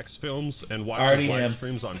Jack's films and watch his live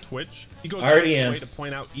streams on Twitch. He goes out of his way to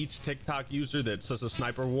point out each TikTok user that says a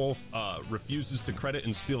Sniper Wolf refuses to credit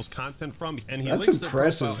and steals content from, and he That's links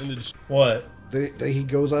impressive. Their profile in the what? He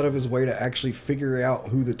goes out of his way to actually figure out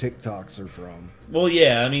who the TikToks are from. Well,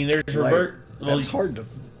 yeah, I mean, there's that's hard to...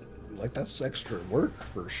 Like, that's extra work,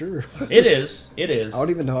 for sure. It is. It is. I don't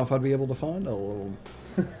even know if I'd be able to find all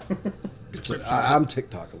of them. I'm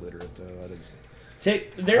TikTok illiterate, though.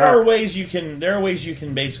 There are ways you can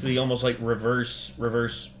basically almost like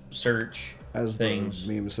reverse search as things.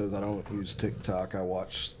 The meme says, I don't use TikTok. I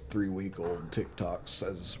watch 3-week-old TikToks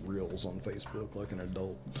as reels on Facebook like an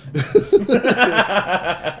adult.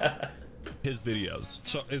 his videos.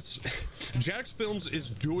 So it's Jack's Films is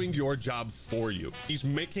doing your job for you. He's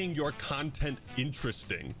making your content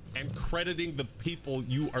interesting and crediting the people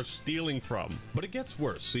you are stealing from. But it gets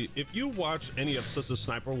worse. See, if you watch any of Sissa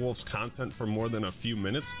Sniper Wolf's content for more than a few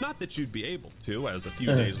minutes, not that you'd be able to, as a few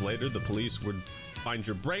days later the police would find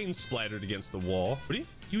your brain splattered against the wall. But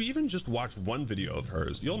if you even just watch one video of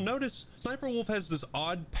hers, you'll notice Sniper Wolf has this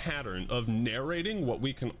odd pattern of narrating what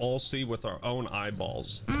we can all see with our own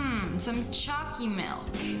eyeballs. Some chalky milk.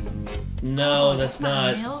 No, that's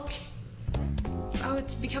not milk. Oh,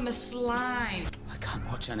 it's become a slime. I can't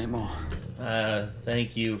watch anymore.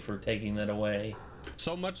 Thank you for taking that away.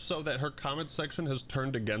 So much so that her comment section has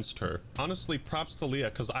turned against her. Honestly, props to Leah,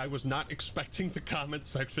 because I was not expecting the comment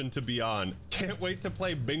section to be on. Can't wait to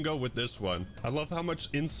play bingo with this one. I love how much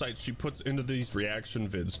insight she puts into these reaction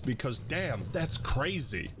vids, because damn, that's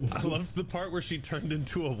crazy. I love the part where she turned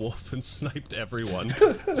into a wolf and sniped everyone.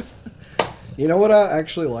 You know what I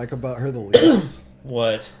actually like about her the least?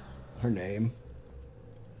 What? Her name.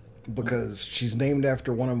 Because she's named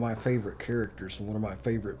after one of my favorite characters from one of my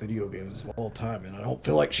favorite video games of all time, and I don't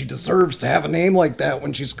feel like she deserves to have a name like that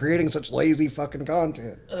when she's creating such lazy fucking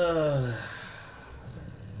content. I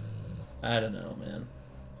don't know, man.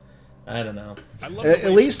 I don't know.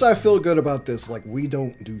 At least I feel good about this. Like, we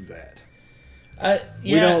don't do that. Yeah.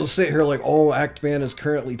 We don't sit here like, oh, Actman is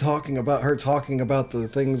currently talking about her talking about the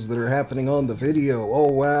things that are happening on the video. Oh,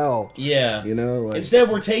 wow. Yeah. You know, like, instead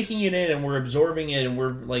we're taking it in and we're absorbing it and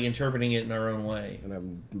we're like interpreting it in our own way. And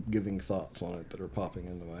I'm giving thoughts on it that are popping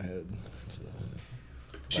into my head. So,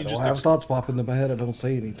 she I just don't have thoughts pop into my head. I don't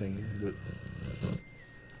say anything. But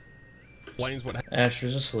explains what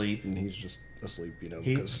Asher's asleep. And he's just asleep, you know,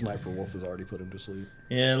 because Sniper Wolf has already put him to sleep.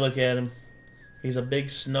 Yeah, look at him. He's a big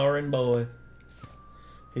snoring boy.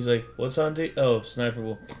 He's like, what's on TV? Oh, Sniper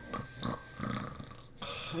Wolf.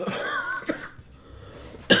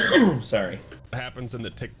 Sorry. Happens in the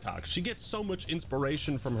TikTok. She gets so much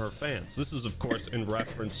inspiration from her fans. This is, of course, in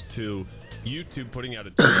reference to YouTube putting out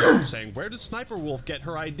a tweet saying, where does Sniper Wolf get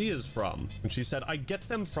her ideas from? And she said, I get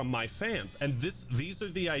them from my fans. And these are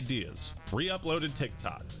the ideas. Re-uploaded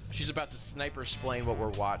TikTok. She's about to sniper explain what we're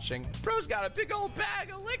watching. Bro's got a big old bag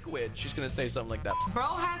of liquid. She's gonna say something like that. Bro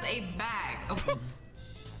has a bag of...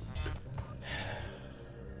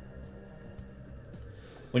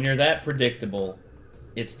 When you're that predictable,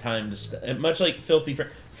 it's time to stop. Much like Filthy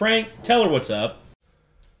Frank, tell her what's up.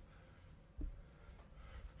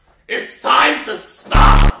 It's time to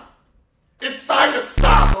stop! It's time to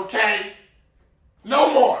stop, okay?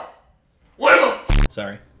 No more! Where the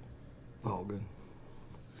Sorry. Oh, good.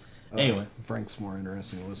 Anyway. Frank's more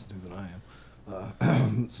interesting to listen to than I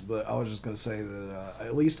am. But I was just going to say that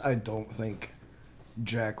at least I don't think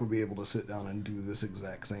Jack would be able to sit down and do this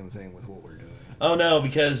exact same thing with what we're doing. Oh, no,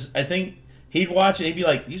 because I think he'd watch it, he'd be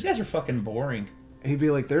like, these guys are fucking boring. He'd be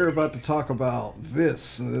like, they're about to talk about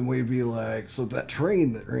this, and then we'd be like, so that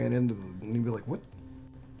train that ran into the... And he'd be like, what?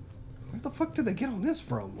 where the fuck did they get on this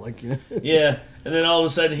from? Like, yeah, and then all of a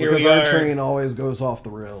sudden here because we are. Our train always goes off the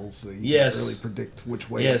rails, so you can't really predict which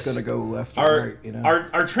way it's going to go, left or right. You know,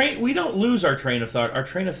 our train. We don't lose our train of thought. Our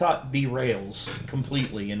train of thought derails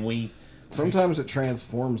completely, and we. Sometimes it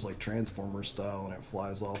transforms like Transformer style, and it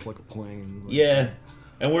flies off like a plane. Like, yeah,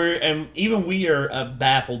 and even we are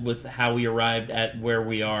baffled with how we arrived at where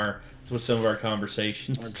we are with some of our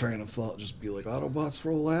conversations. Our train of thought just be like, Autobots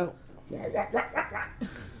roll out.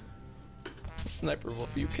 Sniper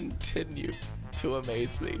Wolf, you continue to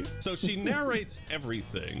amaze me. So she narrates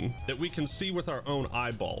everything that we can see with our own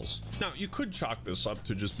eyeballs. Now, you could chalk this up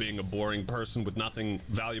to just being a boring person with nothing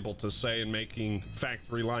valuable to say and making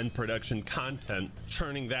factory line production content,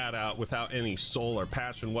 churning that out without any soul or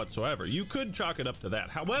passion whatsoever. You could chalk it up to that.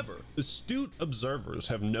 However, astute observers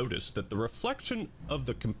have noticed that the reflection of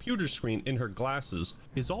the computer screen in her glasses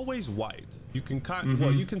is always white. You can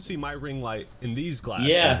well, you can see my ring light in these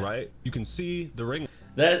glasses, right? You can see the ring.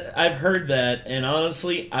 That I've heard that, and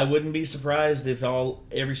honestly, I wouldn't be surprised if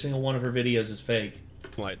every single one of her videos is fake.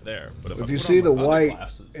 Right there. But if you see the white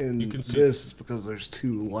in this, it's because there's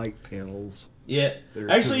two light panels. Yeah,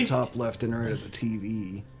 they're actually, to the top left and right of the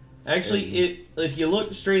TV. Actually, if you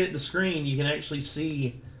look straight at the screen, you can actually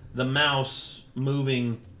see the mouse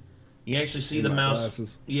moving. You can actually see the mouse.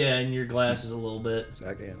 Glasses. Yeah, in your glasses a little bit.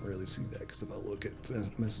 I can't really see that because if I look,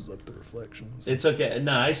 it messes up the reflections. It's okay.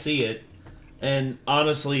 No, I see it. And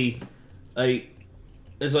honestly,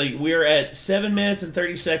 it's like we're at 7 minutes and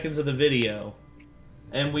 30 seconds of the video,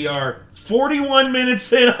 and we are 41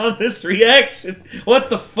 minutes in on this reaction.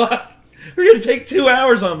 What the fuck? We're gonna take 2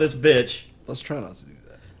 hours on this bitch. Let's try not to do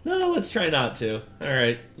that. No, let's try not to. All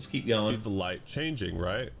right, let's keep going. The light changing,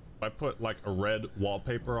 right? If I put like a red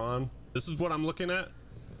wallpaper on, this is what I'm looking at,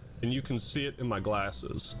 and you can see it in my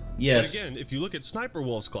glasses. Yes. But again, if you look at Sniper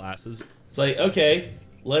Wolf's glasses, it's like, okay,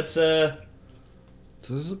 let's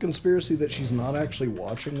So this is a conspiracy that she's not actually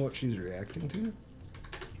watching what she's reacting to?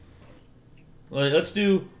 Let's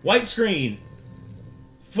do white screen.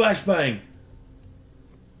 Flashbang.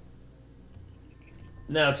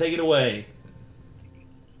 Now take it away.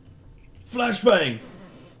 Flashbang.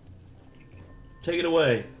 Take it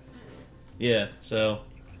away. Yeah, so.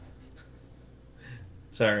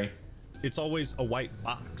 Sorry. It's always a white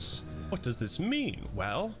box. What does this mean?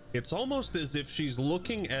 Well, it's almost as if she's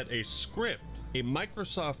looking at a script, a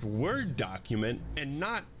Microsoft Word document, and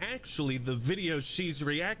not actually the video she's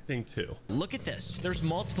reacting to. Look at this. There's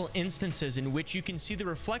multiple instances in which you can see the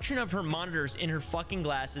reflection of her monitors in her fucking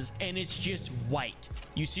glasses, and it's just white.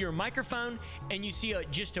 You see her microphone, and you see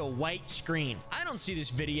just a white screen. I don't see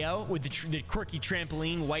this video with the quirky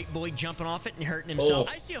trampoline white boy jumping off it and hurting himself.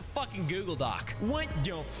 I see a fucking Google Doc. What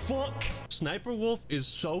the fuck? Sniper Wolf is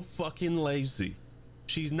so fucking lazy.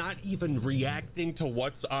 She's not even reacting to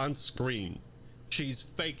what's on screen. She's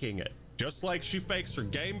faking it. Just like she fakes her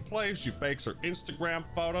gameplay, she fakes her Instagram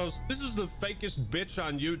photos. This is the fakest bitch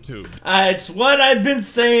on YouTube. It's what I've been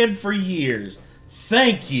saying for years.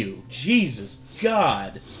 Thank you. Jesus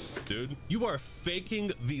God. Dude, you are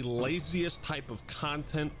faking the laziest type of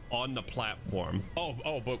content on the platform.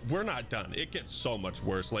 Oh, but we're not done. It gets so much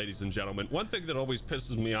worse, ladies and gentlemen. One thing that always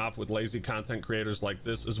pisses me off with lazy content creators like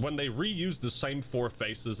this is when they reuse the same 4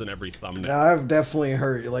 faces in every thumbnail. Now, I've definitely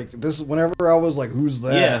heard, like, this, whenever I was like, who's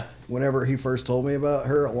that? Yeah. Whenever he first told me about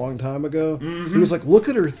her a long time ago, he was like, look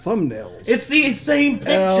at her thumbnails. It's the same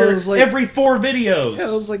picture like, every 4 videos. Yeah,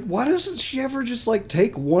 I was like, why doesn't she ever just, like,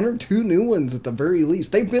 take 1 or 2 new ones at the very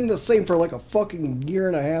least? They've been the same for, like, a fucking year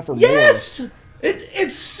and a half or more. Yes!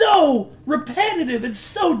 It's so repetitive. It's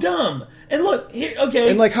so dumb. And look, here, okay.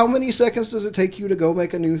 And, like, how many seconds does it take you to go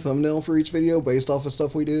make a new thumbnail for each video based off of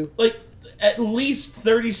stuff we do? Like, at least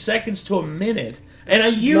 30 seconds to a minute. And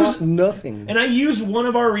it's nothing. And I use one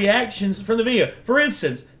of our reactions from the video. For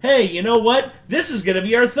instance, hey, you know what? This is going to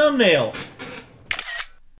be our thumbnail.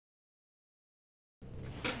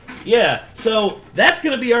 Yeah, so that's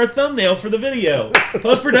going to be our thumbnail for the video.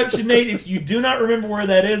 Post-production Nate, if you do not remember where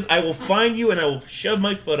that is, I will find you and I will shove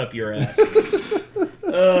my foot up your ass.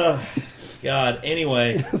 God,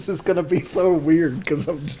 anyway. This is going to be so weird because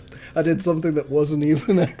I did something that wasn't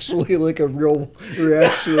even actually like a real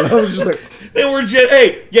reaction. I was just like... Then we're just...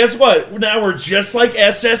 Hey, guess what? Now we're just like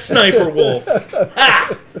SS Sniper Wolf.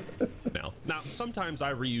 Ha! Now, sometimes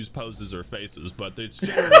I reuse poses or faces, but it's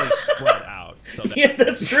generally spread out. So yeah,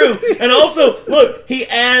 that's true. And also, look, he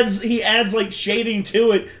adds like shading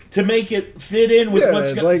to it to make it fit in with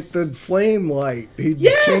what's like the flame light. He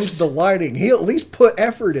changed the lighting. He at least put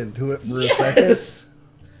effort into it for a second.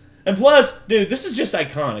 And plus, dude, this is just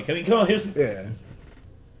iconic. I mean, come on,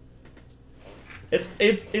 It's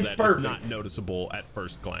that perfect. is not noticeable at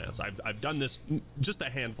first glance. I've done this just a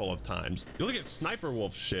handful of times. You look at Sniper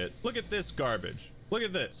Wolf shit. Look at this garbage. Look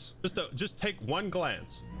at this. Just take one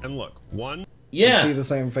glance and look. One. Yeah. You see the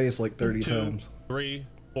same face like 30 2, times. 3,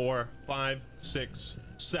 4, 5, 6,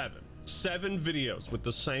 7. 7 videos with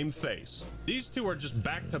the same face. These two are just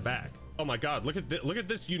back to back. Oh my God! Look at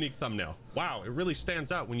this unique thumbnail. Wow, it really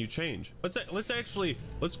stands out when you change.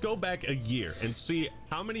 Let's go back a year and see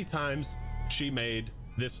how many times she made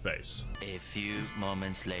this face. A few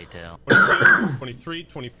moments later. 23,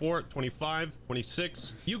 24, 25,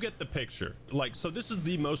 26. You get the picture. Like, so this is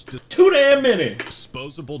the most too damn many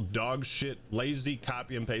disposable dog shit, lazy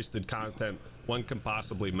copy and pasted content one can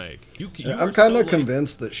possibly make. I'm kind of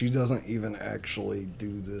convinced that she doesn't even actually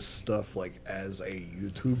do this stuff like as a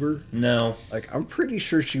YouTuber. No. Like, I'm pretty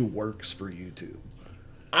sure she works for YouTube.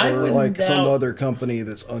 I or like some other company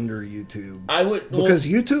that's under YouTube. Because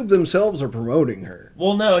YouTube themselves are promoting her.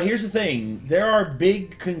 Well, no, here's the thing. There are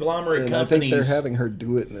big conglomerate companies. I think they're having her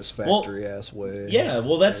do it in this factory-ass way. Yeah,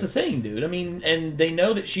 well, that's the thing, dude. I mean, and they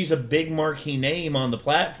know that she's a big marquee name on the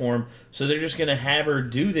platform, so they're just going to have her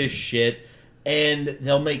do this shit, and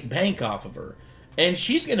they'll make bank off of her. And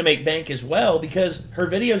she's going to make bank as well because her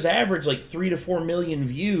videos average like 3 to 4 million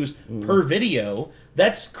views per video.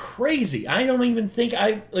 That's crazy. I don't even think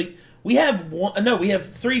we have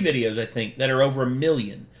 3 videos, I think, that are over 1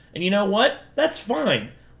 million. And you know what? That's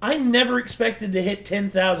fine. I never expected to hit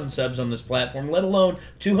 10,000 subs on this platform, let alone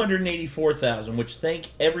 284,000, which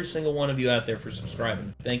thank every single one of you out there for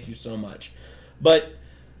subscribing. Thank you so much. But,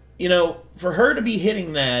 you know, for her to be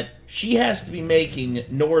hitting that, she has to be making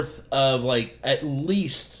north of, like, at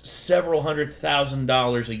least several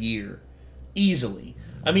 $100,000 a year. Easily.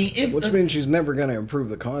 I mean, which means she's never going to improve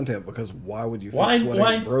the content because why would you fix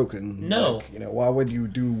what ain't broken? No. Like, you know, why would you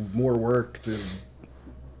do more work to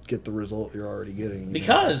get the result you're already getting?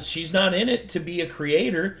 Because she's not in it to be a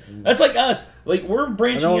creator. That's like us. Like, we're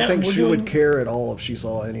branching out. I don't think she would care at all if she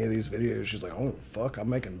saw any of these videos. She's like, oh, fuck, I'm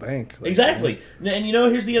making bank. Like, exactly. And, you know,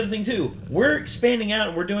 here's the other thing, too. We're expanding out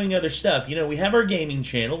and we're doing other stuff. You know, we have our gaming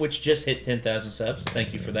channel, which just hit 10,000 subs.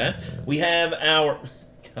 Thank you for that. We have our...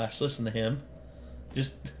 Gosh, listen to him.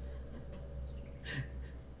 Just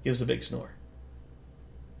gives a big snore.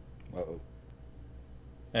 Uh-oh.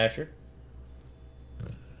 Asher?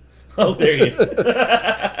 Oh, there he is.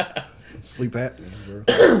 Sleep apnea,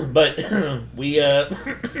 bro. But we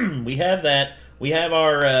have that. We have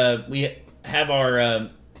our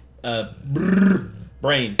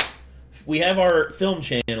brain. We have our film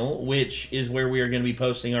channel, which is where we are going to be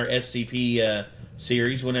posting our SCP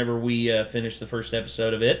series whenever we finish the first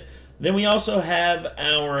episode of it. Then we also have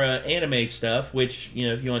our anime stuff, which, you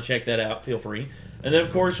know, if you want to check that out, feel free. And then,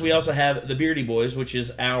 of course, we also have The Beardy Boys, which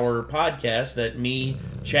is our podcast that me,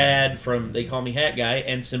 Chad from They Call Me Hat Guy,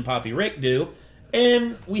 and Simpoppy Rick do.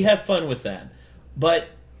 And we have fun with that. But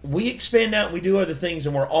we expand out and we do other things,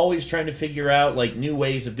 and we're always trying to figure out, like, new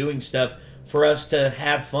ways of doing stuff for us to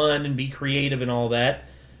have fun and be creative and all that.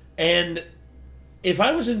 And if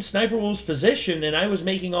I was in Sniper Wolf's position and I was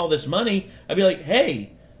making all this money, I'd be like,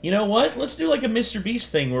 hey, you know what? Let's do like a Mr.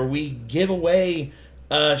 Beast thing where we give away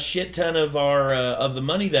a shit ton of our of the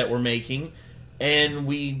money that we're making, and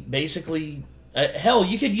we basically hell,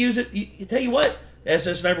 you could use it. Tell you what, as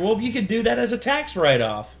a Sniper Wolf, you could do that as a tax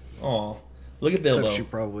write-off. Oh, look at Bilbo. Except she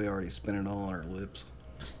probably already spent it all on her lips,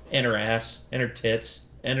 and her ass, and her tits,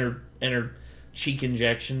 and her cheek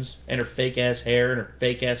injections, and her fake ass hair, and her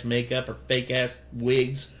fake ass makeup, her fake ass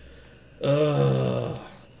wigs. Ugh.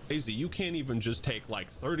 You can't even just take like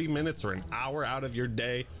 30 minutes or an hour out of your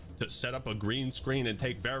day to set up a green screen and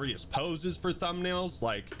take various poses for thumbnails.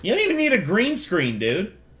 Like, you don't even need a green screen,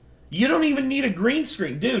 dude. You don't even need a green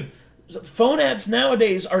screen, dude. Phone apps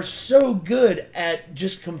nowadays are so good at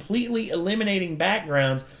just completely eliminating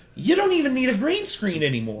backgrounds. You don't even need a green screen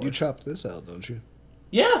anymore. You chop this out, don't you?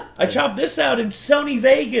 Yeah, I chopped this out in Sony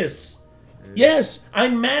Vegas. Yes, I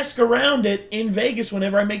mask around it in Vegas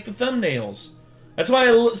whenever I make the thumbnails. That's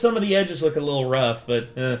why some of the edges look a little rough, but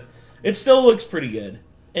it still looks pretty good.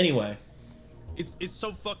 Anyway. It's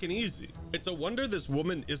so fucking easy. It's a wonder this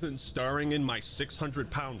woman isn't starring in my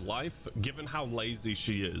 600-pound life, given how lazy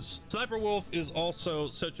she is. Sniper Wolf is also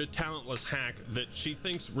such a talentless hack that she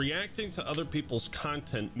thinks reacting to other people's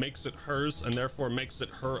content makes it hers and therefore makes it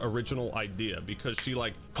her original idea, because she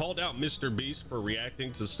like called out Mr. Beast for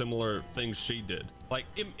reacting to similar things she did. Like,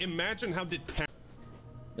 imagine how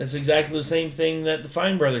that's exactly the same thing that the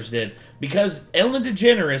Fine Brothers did, because Ellen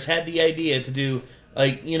DeGeneres had the idea to do,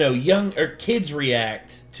 like, you know, young or kids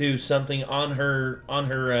react to something on her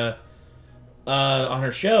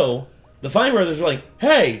show. The Fine Brothers were like,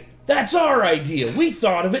 "Hey, That's our idea. We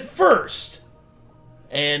thought of it first.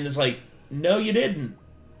 And it's like, no, you didn't.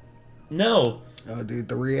 No. Oh, dude,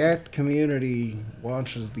 the React community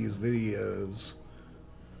watches these videos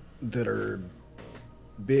that are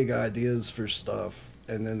big ideas for stuff,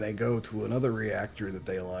 and then they go to another reactor that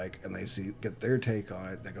they like, and they get their take on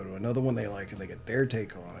it. They go to another one they like, and they get their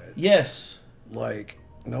take on it. Yes. Like,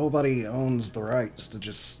 nobody owns the rights to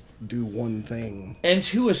just do one thing. And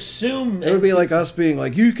to assume... It would be like us being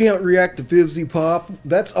like, you can't react to Fivsy Pop.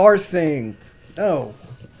 That's our thing. No.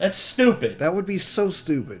 That's stupid. That would be so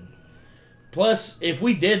stupid. Plus, if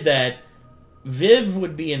we did that, Viv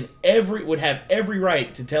would be would have every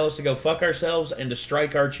right to tell us to go fuck ourselves and to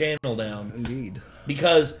strike our channel down. Indeed.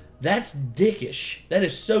 Because that's dickish. That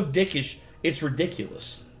is so dickish, it's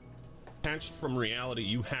ridiculous. Detached from reality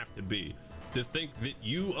you have to be. To think that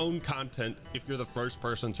you own content if you're the first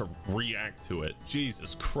person to react to it.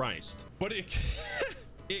 Jesus Christ. But it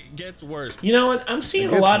gets worse. You know what? I'm seeing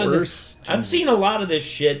a lot of this. I'm seeing a lot of this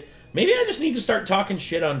shit. Maybe I just need to start talking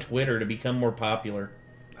shit on Twitter to become more popular.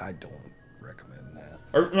 I don't recommend that.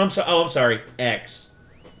 Or I'm sorry, X.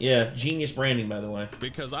 Yeah, genius branding, by the way.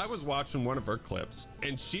 Because I was watching one of her clips,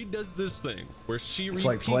 and she does this thing where she It's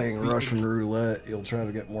like playing Russian roulette. You'll try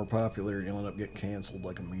to get more popular, and you'll end up getting canceled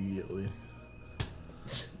like immediately.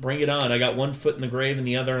 Bring it on. I got one foot in the grave and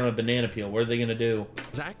the other on a banana peel. What are they going to do?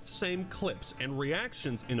 Exact same clips and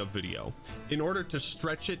reactions in a video in order to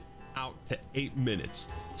stretch it out to 8 minutes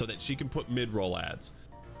so that she can put mid-roll ads.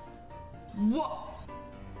 What?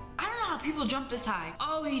 I don't know how people jump this high.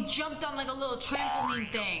 Oh, he jumped on like a little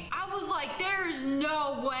trampoline thing. I was like, there is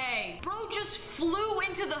no way. Bro just flew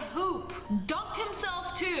into the hoop. Dunked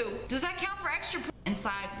himself too. Does that count for extra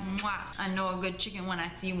inside? Mwah. I know a good chicken when I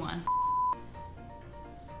see one.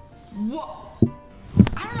 Whoa.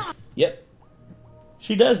 I don't know. Yep.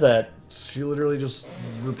 She does that. She literally just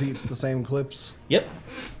repeats the same clips. Yep.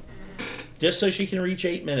 Just so she can reach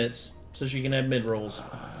 8 minutes, so she can have mid-rolls.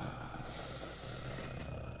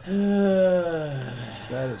 That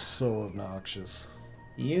is so obnoxious.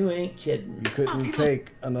 You ain't kidding. You couldn't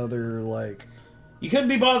take another, like... You couldn't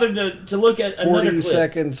be bothered to look at 40 another clip.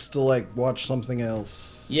 seconds to, like, watch something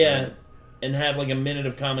else. Yeah, and have, like, a minute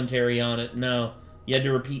of commentary on it. No. You had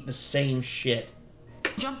to repeat the same shit.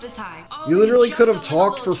 Jump this high. Oh, you literally could have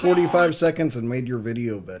talked for 45 seconds and made your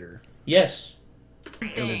video better. Yes.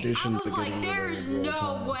 In addition to getting there's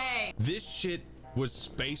no way. This shit was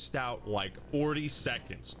spaced out like 40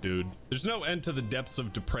 seconds, dude. There's no end to the depths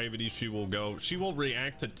of depravity she will go. She will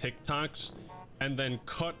react to TikToks and then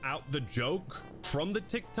cut out the joke from the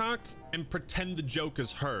TikTok and pretend the joke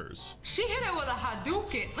is hers. She hit it with a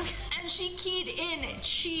Hadouken, and she keyed in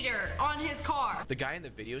cheater on his car. The guy in the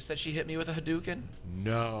video said she hit me with a Hadouken?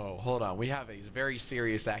 No. Hold on. We have a very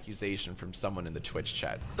serious accusation from someone in the Twitch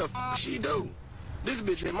chat. What the f she do? This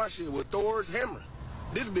bitch hit my shit with Thor's hammer.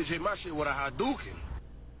 This bitch hit my shit with a Hadouken.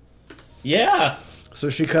 Yeah. So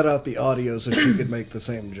she cut out the audio so she could make the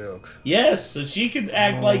same joke. Yes, so she could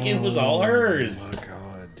act like it was all hers. Oh my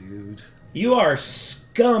god, dude. You are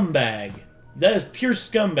scumbag. That is pure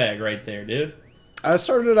scumbag right there, dude. I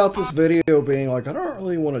started out this video being like, I don't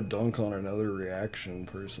really want to dunk on another reaction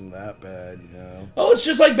person that bad, you know? Oh, it's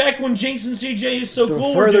just like back when Jenyns and CJ is so the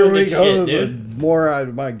cool. Further we go, shit, the more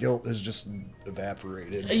my guilt has just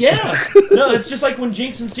evaporated. Yeah. No, it's just like when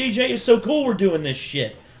Jenyns and CJ is so cool we're doing this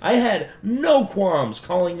shit. I had no qualms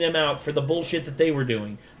calling them out for the bullshit that they were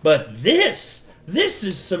doing. But this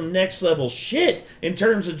is some next level shit in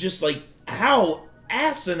terms of just like how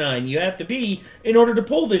asinine you have to be in order to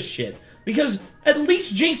pull this shit. Because at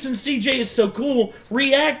least Jenyns and CJ is so cool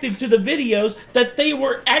reacted to the videos that they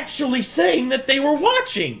were actually saying that they were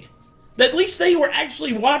watching. At least they were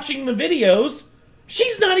actually watching the videos.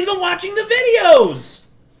 She's not even watching the videos!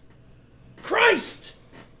 Christ!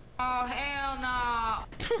 Oh, hell no.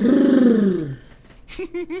 You're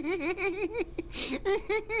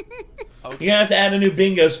gonna have to add a new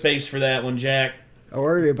bingo space for that one, Jack. I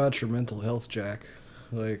worry about your mental health, Jack.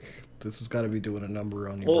 Like, this has got to be doing a number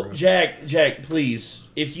on you, well, bro. Jack, please,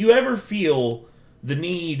 if you ever feel the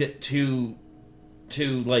need to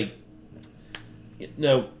like,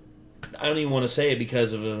 no, I don't even want to say it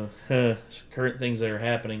because of current things that are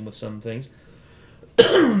happening with some things.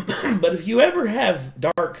 But if you ever have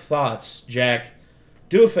dark thoughts, Jack,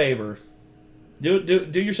 do a favor. Do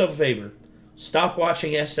yourself a favor. Stop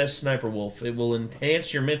watching SS Sniper Wolf. It will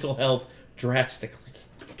enhance your mental health drastically.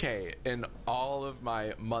 Okay, in all of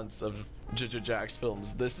my months of Jack's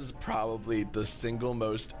films, this is probably the single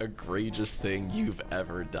most egregious thing you've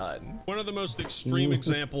ever done. One of the most extreme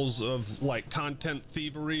examples of like content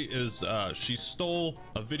thievery is she stole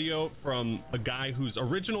a video from a guy whose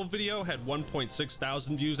original video had 1.6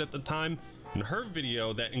 thousand views at the time, and her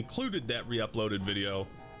video that included that re-uploaded video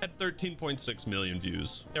had 13.6 million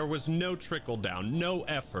views. There was no trickle down, no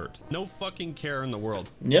effort, no fucking care in the world.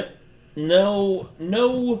 Yep.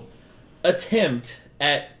 No attempt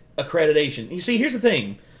at accreditation. You see, here's the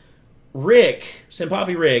thing. Rick,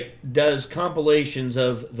 Senpapi Rick, does compilations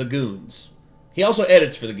of the Goons. He also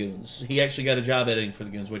edits for the Goons. He actually got a job editing for the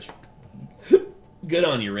Goons, which, good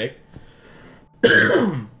on you, Rick.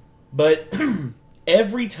 But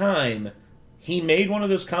every time he made one of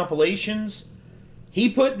those compilations, he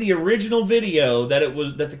put the original video that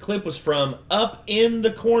the clip was from up in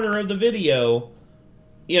the corner of the video.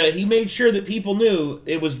 You know, he made sure that people knew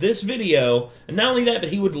it was this video, and not only that, but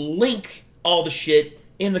he would link all the shit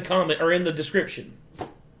in the comment or in the description.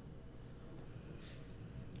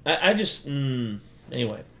 I just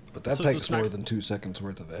anyway. But that takes more than 2 seconds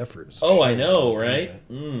worth of effort. So oh, I know, right?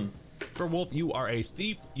 Yeah. For Wolf, you are a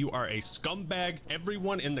thief, you are a scumbag.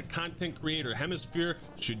 Everyone in the content creator hemisphere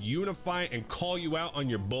should unify and call you out on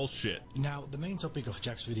your bullshit. Now, the main topic of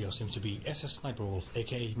Jack's video seems to be SS Sniper Wolf,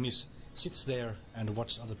 aka Miss, sits there and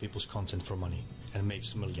watches other people's content for money and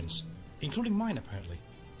makes millions, including mine apparently,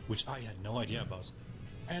 which I had no idea about.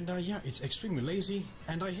 And yeah, it's extremely lazy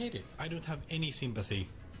and I hate it. I don't have any sympathy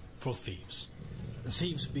for thieves.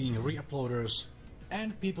 Thieves being re-uploaders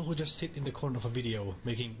and people who just sit in the corner of a video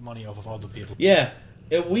making money off of other people. Yeah,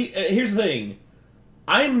 here's the thing.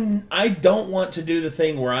 I don't want to do the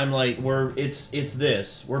thing where I'm like, where it's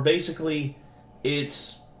this. Where basically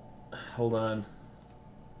it's, hold on.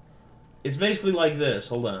 It's basically like this.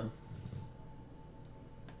 Hold on.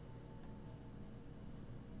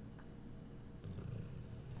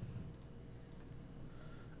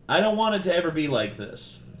 I don't want it to ever be like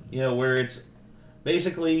this. You know, where it's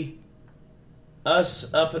basically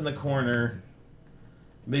us up in the corner,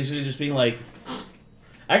 basically just being like...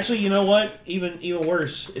 Actually, you know what? Even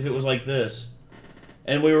worse if it was like this.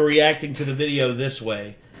 And we were reacting to the video this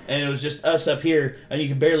way. And it was just us up here, and you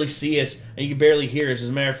could barely see us, and you could barely hear us. As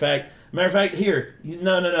a matter of fact, here,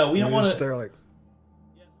 no, we don't want to. They're like,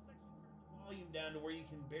 yeah, let's actually turn the volume down to where you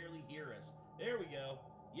can barely hear us. There we go.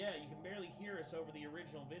 Yeah, you can barely hear us over the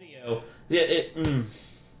original video. Yeah,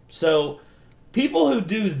 So, people who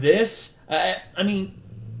do this, I mean,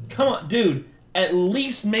 come on, dude. At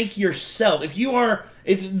least make yourself. If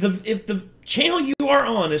the channel you are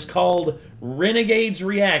on is called Renegades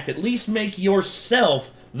React, at least make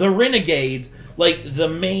yourself the Renegades, like the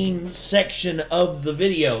main section of the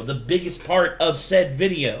video, the biggest part of said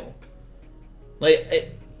video.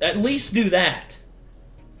 Like, at least do that.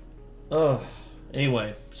 Oh,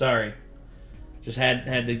 anyway, sorry. Just had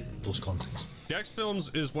to... Those contents. Jack's Films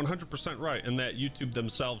is 100% right in that YouTube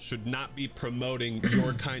themselves should not be promoting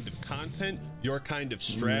your kind of content, your kind of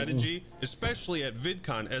strategy, especially at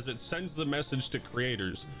VidCon, as it sends the message to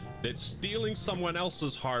creators that stealing someone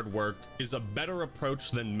else's hard work is a better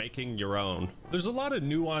approach than making your own. There's a lot of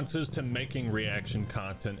nuances to making reaction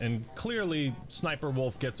content, and clearly Sniper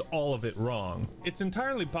Wolf gets all of it wrong. It's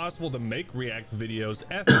entirely possible to make react videos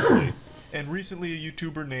ethically. And recently a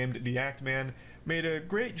YouTuber named The Act Man made a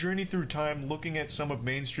great journey through time looking at some of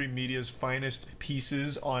mainstream media's finest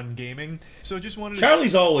pieces on gaming. So I just wanted to...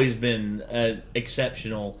 Charlie's always been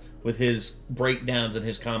exceptional with his breakdowns and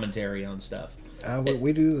his commentary on stuff.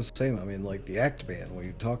 We do the same. I mean, like The Act Man,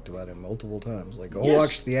 we talked about him multiple times. Like, go yes.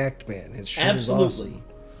 watch The Act Man. His shit is awesome.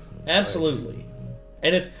 Absolutely.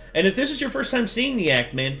 And if this is your first time seeing The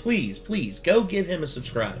Act Man, please go give him a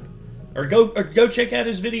subscribe. Or go check out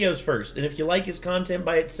his videos first. And if you like his content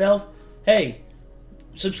by itself, hey,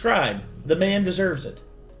 subscribe. The man deserves it.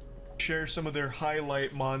 Share some of their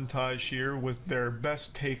highlight montage here with their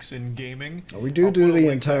best takes in gaming. We do the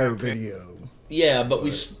entire video. Yeah, but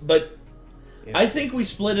yeah. I think we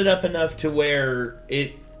split it up enough to where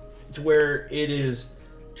it is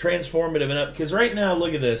transformative enough. Because right now,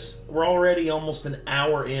 look at this. We're already almost an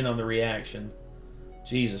hour in on the reaction.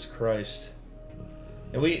 Jesus Christ.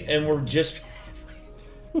 And we're just...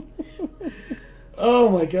 Oh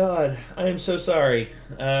my God. I am so sorry.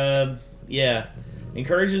 Yeah.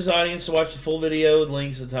 Encourage his audience to watch the full video with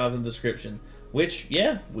links at the top of the description. Which,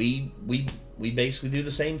 yeah, we basically do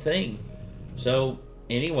the same thing. So,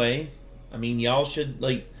 anyway, I mean, y'all should,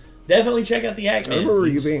 like, definitely check out the Act Man. I remember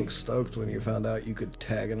you being stoked when you found out you could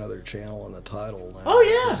tag another channel in the title now. Oh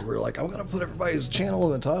yeah, we were like, I'm gonna put everybody's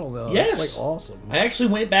channel in the title now. Yes, that's like awesome. I actually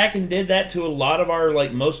went back and did that to a lot of our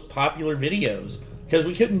like most popular videos because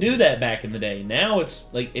we couldn't do that back in the day. Now it's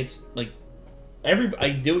like I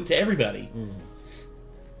do it to everybody.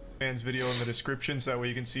 Man's video in the description so that way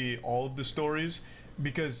you can see all of the stories,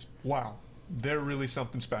 because wow, they're really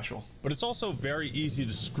something special. But it's also very easy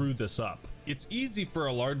to screw this up. It's easy for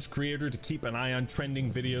a large creator to keep an eye on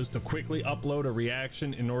trending videos, to quickly upload a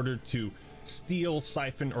reaction in order to steal,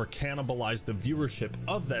 siphon, or cannibalize the viewership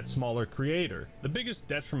of that smaller creator. The biggest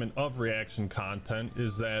detriment of reaction content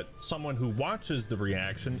is that someone who watches the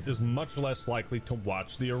reaction is much less likely to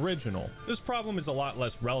watch the original. This problem is a lot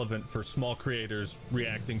less relevant for small creators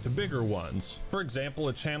reacting to bigger ones. For example,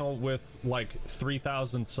 a channel with like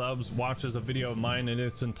 3,000 subs watches a video of mine in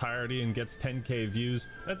its entirety and gets 10k views.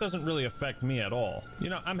 That doesn't really affect me at all. You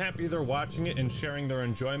know, I'm happy they're watching it and sharing their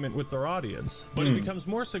enjoyment with their audience. But it becomes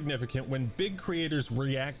more significant when big creators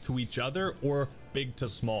react to each other or big to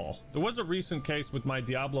small. There was a recent case with my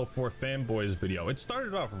Diablo 4 fanboys video. It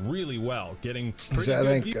started off really well, getting pretty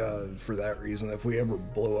I think for that reason, if we ever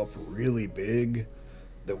blow up really big,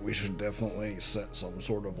 that we should definitely set some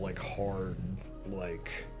sort of like hard,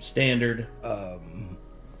 like standard,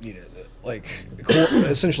 you know, like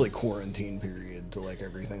essentially quarantine period to like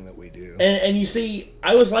everything that we do. And you see,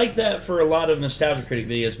 I was like that for a lot of Nostalgia Critic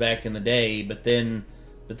videos back in the day, but then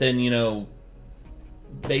you know,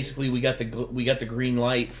 basically we got the green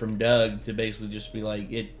light from Doug to basically just be like,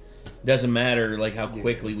 it doesn't matter like how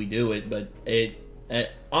quickly we do it, but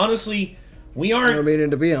honestly, we aren't. I mean,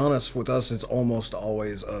 and to be honest with us, it's almost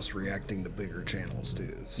always us reacting to bigger channels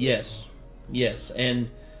too. So. Yes, and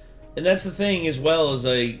that's the thing as well, is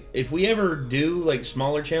if we ever do like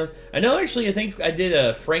smaller channels, I think I did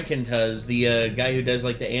a Frankentuz, the guy who does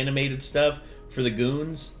like the animated stuff for the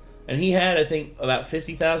Goons. And he had, I think, about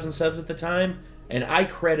 50,000 subs at the time, and I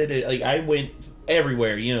credited, like, I went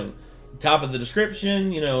everywhere, you know, top of the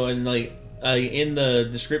description, you know, and, like, in the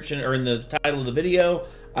description, or in the title of the video,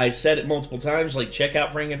 I said it multiple times, like, check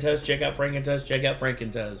out Frankentuz, check out Frankentuz, check out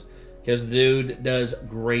Frankentuz, because the dude does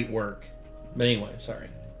great work. But anyway, sorry.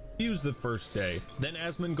 Views the first day, then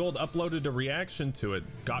Asmongold uploaded a reaction to it,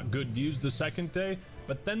 got good views the second day,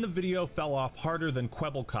 but then the video fell off harder than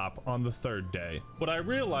Kwebbelkop on the third day. What I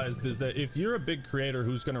realized is that if you're a big creator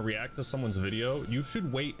who's going to react to someone's video, you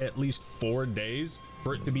should wait at least 4 days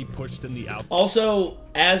for it to be pushed in the out. Also,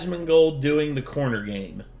 Asmongold doing the corner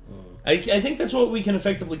game. I think that's what we can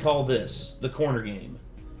effectively call this, the corner game.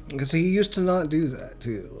 Because he used to not do that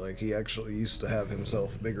too. Like, he actually used to have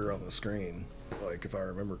himself bigger on the screen. Like, if I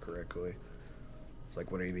remember correctly. It's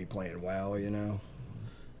like when he'd be playing WoW, you know?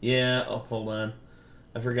 Yeah, oh, hold on.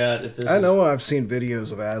 I forgot if this I know I've seen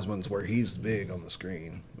videos of Asmon's where he's big on the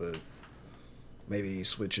screen, but maybe he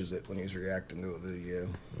switches it when he's reacting to a video.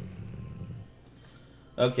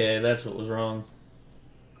 Okay, that's what was wrong.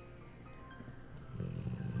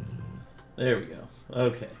 There we go.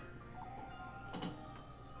 Okay.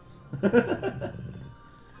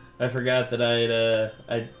 I forgot that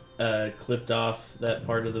I'd clipped off that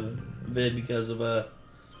part of the vid because of it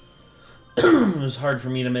was hard for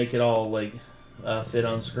me to make it all like fit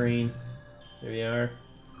on screen. There we are.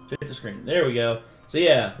 Fit to screen. There we go. So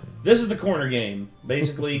yeah, this is the corner game.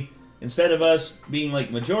 Basically, instead of us being like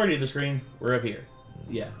majority of the screen, we're up here.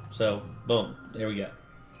 Yeah. So boom. There we go.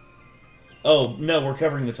 Oh no, we're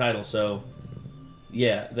covering the title. So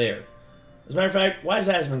yeah, there. As a matter of fact, why is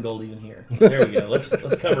Asmongold even here? There we go. Let's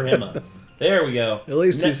cover him up. There we go. At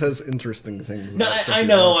least he says interesting things. No, I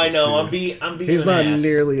know. I'm being. He's an not ass.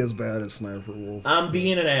 nearly as bad as Sniper Wolf. I'm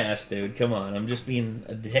being an ass, dude. Come on, I'm just being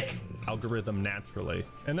a dick. Algorithm naturally.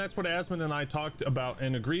 And that's what Asmon and I talked about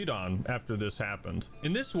and agreed on after this happened.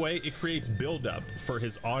 In this way, it creates build-up for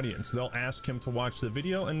his audience. They'll ask him to watch the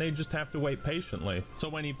video and they just have to wait patiently. So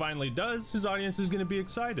when he finally does, his audience is going to be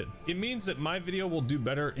excited. It means that my video will do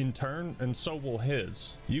better in turn, and so will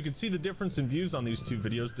his. You can see the difference in views on these two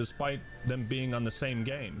videos despite them being on the same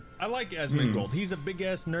game. I like Asmongold. He's a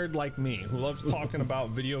big-ass nerd like me who loves talking about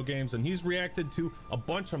video games, and he's reacted to a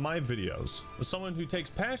bunch of my videos. As someone who takes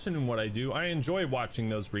passion in what I do, I enjoy watching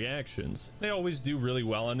those reactions. They always do really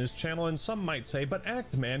well on his channel, and some might say, but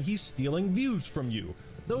Act Man, he's stealing views from you.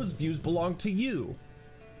 Those views belong to you.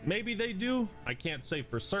 Maybe they do. I can't say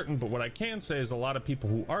for certain, but what I can say is a lot of people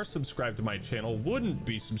who are subscribed to my channel wouldn't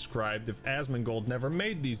be subscribed if Asmongold never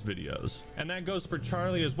made these videos. And that goes for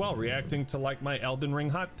Charlie as well, reacting to like my Elden Ring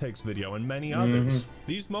hot takes video and many others.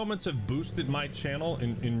 These moments have boosted my channel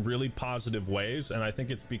in really positive ways, and I think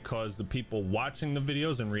it's because the people watching the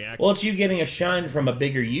videos and reacting. Well, it's you getting a shine from a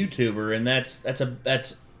bigger YouTuber, and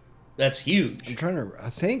that's huge. I'm trying to. I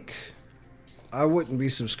think I wouldn't be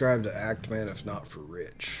subscribed to Actman if not for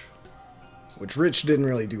Rich. Which Rich didn't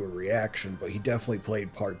really do a reaction, but he definitely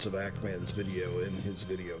played parts of Actman's video in his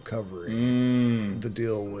video covering the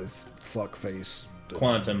deal with Fuckface.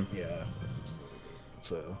 Quantum. Yeah.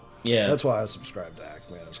 So. Yeah. That's why I subscribed to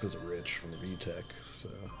Actman. It's because of Rich from VTech. So.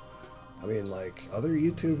 I mean, like, other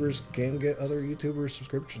YouTubers can get other YouTuber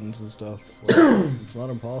subscriptions and stuff. Like, it's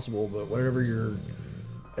not impossible, but whenever you're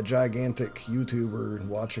a gigantic YouTuber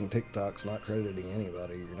watching TikToks not crediting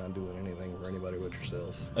anybody, you're not doing anything for anybody but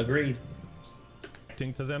yourself. Agreed.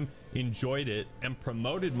 To them, enjoyed it, and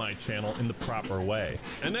promoted my channel in the proper way.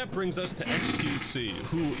 And that brings us to XQC,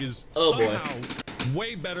 who is somehow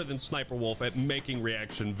way better than Sniper Wolf at making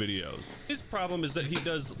reaction videos. His problem is that he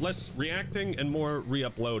does less reacting and more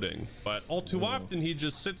re-uploading, but all too often he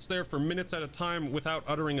just sits there for minutes at a time without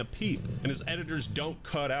uttering a peep, and his editors don't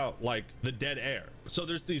cut out like the dead air. So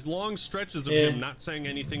there's these long stretches of him not saying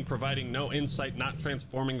anything, providing no insight, not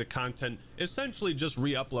transforming the content, essentially just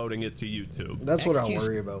re-uploading it to YouTube. That's what I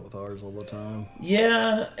worry about with ours all the time.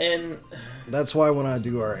 Yeah, and that's why when I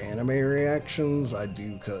do our anime reactions, I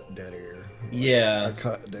do cut dead air. Yeah. I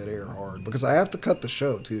cut dead air hard because I have to cut the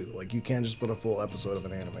show too. Like, you can't just put a full episode of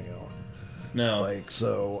an anime on. No. Like,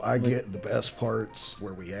 so I get the best parts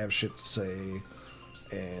where we have shit to say,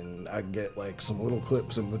 and I get like some little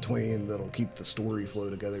clips in between that'll keep the story flow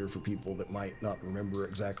together for people that might not remember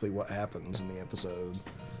exactly what happens in the episode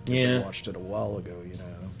if they watched it a while ago, you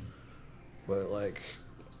know. But like,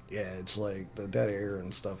 yeah, it's like the dead air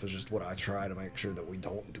and stuff is just what I try to make sure that we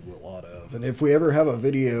don't do a lot of. And if we ever have a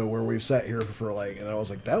video where we've sat here for like, and I was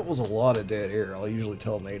like, that was a lot of dead air, I'll usually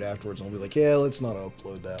tell Nate afterwards, and I'll be like, yeah, let's not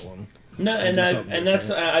upload that one. No,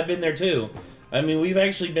 I've been there too. I mean, we've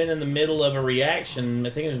actually been in the middle of a reaction. I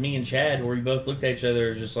think it was me and Chad where we both looked at each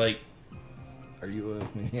other, just like, "Are you?"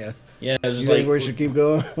 Yeah. Yeah. It was you just think we should keep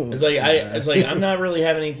going? It's like I'm not really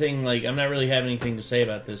having anything to say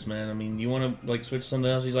about this, man. I mean, you want to like switch to something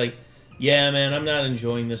else? He's like, "Yeah, man, I'm not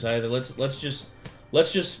enjoying this either. Let's just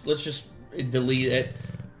delete it."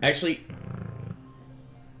 Actually.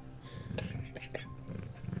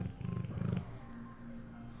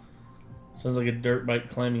 Sounds like a dirt bike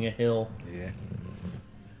climbing a hill. Yeah.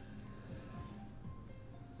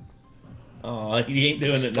 Oh, he ain't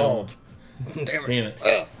doing it no. Damn it.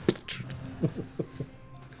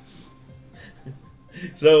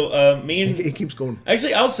 So, me and... He keeps going.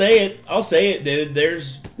 Actually, I'll say it,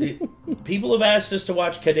 dude. People have asked us to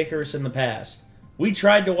watch Kid Icarus in the past. We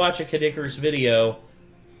tried to watch a Kid Icarus video,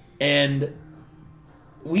 and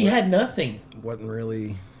we had nothing. Wasn't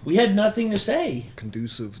really... We had nothing to say.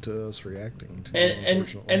 Conducive to us reacting to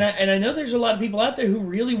and I know there's a lot of people out there who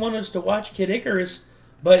really want us to watch Kid Icarus,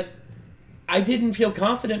 but I didn't feel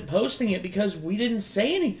confident posting it because we didn't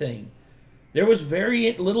say anything. There was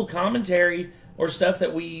very little commentary or stuff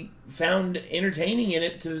that we found entertaining in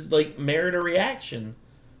it to like merit a reaction.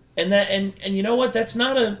 And you know what? That's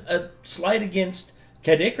not a slight against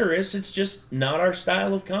Kid Icarus. It's just not our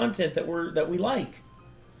style of content that we like.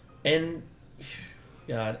 And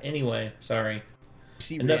God, anyway, sorry.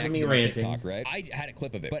 Enough of me ranting. TikTok, right? I had a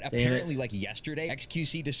clip of it, but apparently, like yesterday,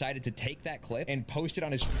 XQC decided to take that clip and post it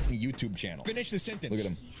on his YouTube channel. Finish the sentence. Look at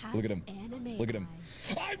him. Look at him. Look at him.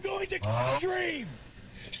 I'm going to dream.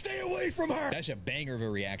 Stay away from her. That's a banger of a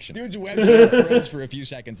reaction. Dude's webcam froze for a few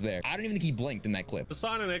seconds there. I don't even think he blinked in that clip.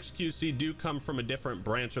 Hasan and XQC do come from a different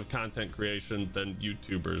branch of content creation than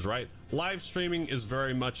YouTubers, right? Live streaming is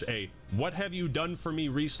very much a what have you done for me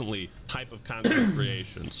recently type of content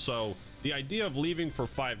creation. So the idea of leaving for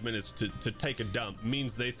 5 minutes to take a dump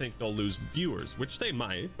means they think they'll lose viewers, which they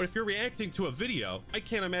might. But if you're reacting to a video, I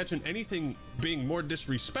can't imagine anything being more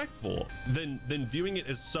disrespectful than viewing it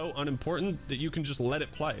as so unimportant that you can just let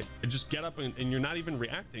it play and just get up and you're not even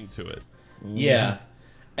reacting to it. Yeah.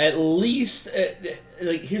 At least,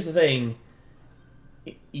 like, here's the thing.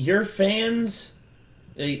 Your fans,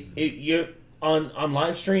 you're on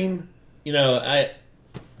live stream, you know,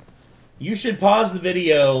 you should pause the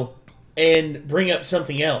video and bring up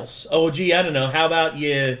something else. Oh, gee, I don't know. How about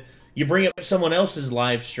you bring up someone else's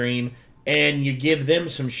live stream and you give them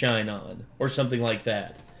some shine on or something like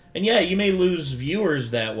that. And yeah, you may lose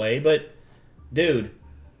viewers that way, but dude,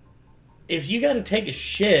 if you got to take a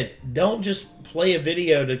shit, don't just play a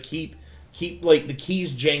video to keep like the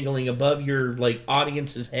keys jangling above your like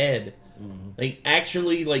audience's head. Like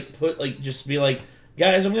actually like put like just be like,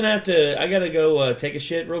 guys, I gotta go take a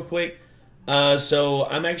shit real quick. So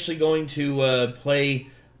I'm actually going to play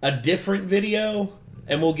a different video,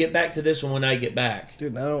 and we'll get back to this one when I get back.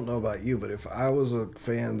 Dude, I don't know about you, but if I was a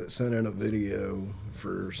fan that sent in a video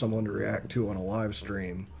for someone to react to on a live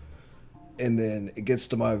stream, and then it gets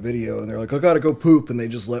to my video and they're like, I gotta go poop, and they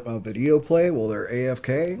just let my video play while they're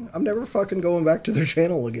AFK, I'm never fucking going back to their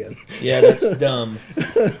channel again. Yeah, that's dumb.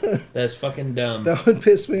 That's fucking dumb. That would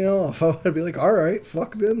piss me off. I would be like, alright,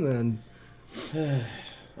 fuck them then.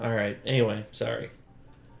 Alright, anyway, sorry.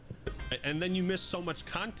 And then you miss so much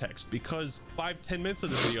context because 5-10 minutes of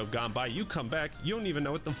the video have gone by. You come back, you don't even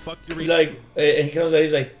know what the fuck you're reading. Like, and he comes out,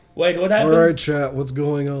 he's like, wait, what happened? Alright, chat, what's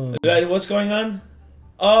going on? What's going on?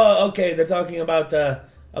 Oh, okay, they're talking about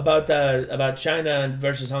China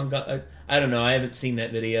versus Hong Kong. I don't know, I haven't seen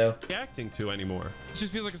that video. Reacting to anymore. It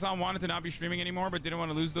just feels like Hassan wanted to not be streaming anymore, but didn't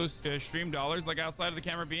want to lose those stream dollars, like outside of the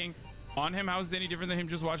camera being on him. How is it any different than him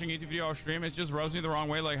just watching a YouTube video off stream? It just rubs me the wrong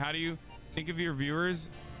way. Like, how do you think of your viewers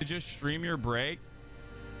to just stream your break?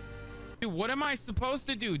 Dude, what am I supposed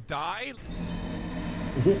to do? Die?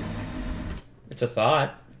 It's a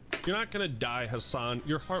thought. You're not gonna die, Hassan.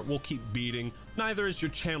 Your heart will keep beating. Neither is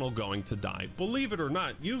your channel going to die. Believe it or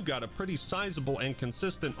not, you've got a pretty sizable and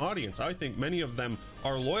consistent audience. I think many of them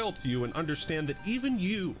are loyal to you and understand that even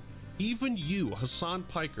you, Hassan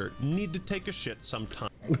Piker, need to take a shit sometime.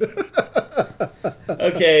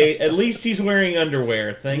 Okay, at least he's wearing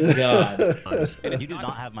underwear. Thank God. You do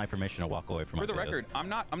not have my permission to walk away from. For the record, I'm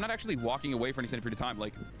not actually walking away for any extended period of time.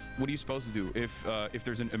 Like, what are you supposed to do if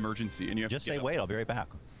there's an emergency and you have just to say wait, I'll be right back.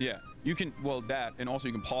 Yeah, you can. Well, that, and also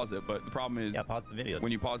you can pause it. But the problem is, pause the video.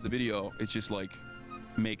 When you pause the video, it's just like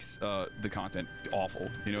makes the content awful.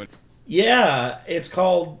 You know? Yeah, it's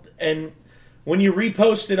called, and when you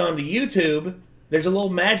repost it onto YouTube, there's a little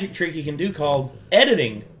magic trick you can do called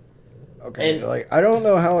editing. Okay, and, like, I don't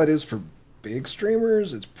know how it is for big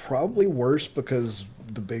streamers. It's probably worse because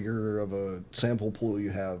the bigger of a sample pool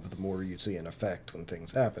you have, the more you see an effect when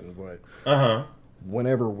things happen. But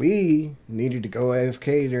whenever we needed to go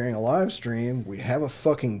AFK during a live stream, we'd have a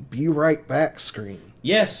fucking be right back screen.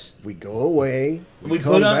 Yes. We go away, we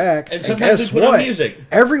come put on, back, and guess we put what? On music.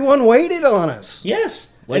 Everyone waited on us. Yes.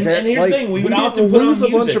 Like, and here's the thing, we would often didn't lose a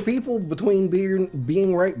bunch music. of people between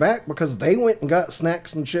being right back because they went and got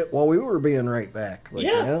snacks and shit while we were being right back. Like,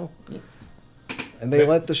 yeah. You know? And they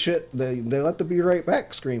let the shit, they let the be right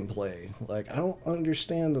back screen play. Like, I don't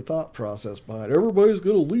understand the thought process behind it. Everybody's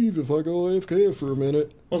gonna leave if I go AFK for a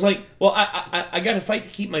minute. Well, it's like, well, I got to fight to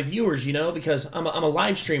keep my viewers, you know, because I'm a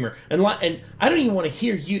live streamer, and I don't even want to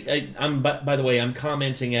hear you. By the way, I'm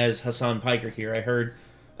commenting as Hassan Piker here.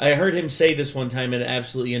 I heard him say this one time, and it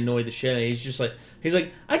absolutely annoyed the shit out of me. He's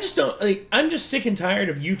like, I just don't, like, I'm just sick and tired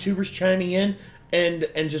of YouTubers chiming in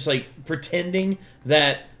and just like pretending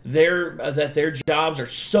that their jobs are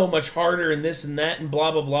so much harder and this and that and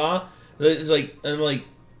blah blah blah. It's like,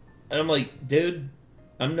 I'm like, dude,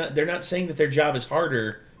 they're not saying that their job is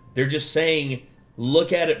harder. They're just saying,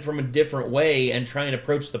 look at it from a different way and try and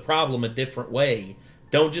approach the problem a different way.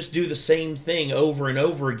 Don't just do the same thing over and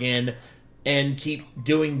over again and keep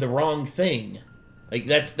doing the wrong thing. Like,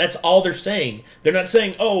 that's all they're saying. They're not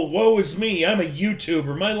saying, oh, woe is me, I'm a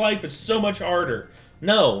YouTuber, my life is so much harder.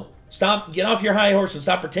 No. Stop, get off your high horse and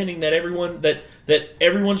stop pretending that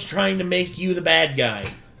everyone's trying to make you the bad guy.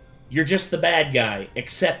 You're just the bad guy.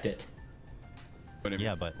 Accept it.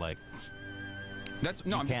 Yeah, but like, that's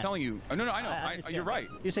no. I'm just telling you. No, I know. You're right.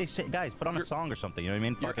 You say, guys, put on a song or something. You know what I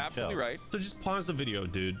mean? You're absolutely right. So just pause the video,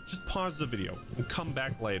 dude. Just pause the video and come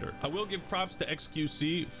back later. I will give props to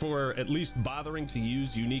XQC for at least bothering to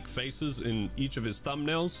use unique faces in each of his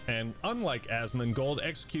thumbnails. And unlike Asmongold,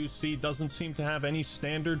 XQC doesn't seem to have any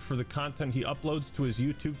standard for the content he uploads to his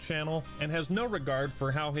YouTube channel and has no regard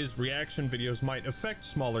for how his reaction videos might affect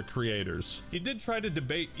smaller creators. He did try to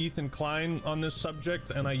debate Ethan Klein on this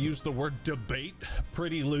subject, and I use the word debate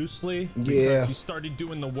pretty loosely because he started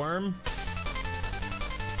doing the worm.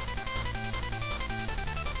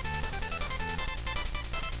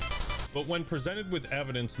 But when presented with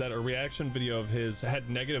evidence that a reaction video of his had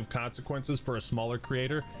negative consequences for a smaller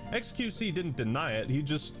creator, XQC didn't deny it, he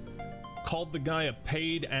just called the guy a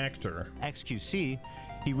paid actor. XQC,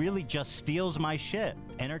 he really just steals my shit,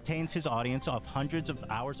 entertains his audience off hundreds of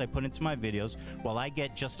hours I put into my videos while I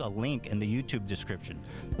get just a link in the YouTube description.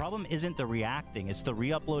 The problem isn't the reacting, it's the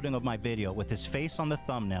re-uploading of my video with his face on the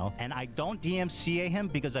thumbnail, and I don't DMCA him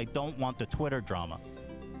because I don't want the Twitter drama.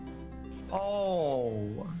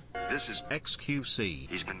 Oh. This is XQC.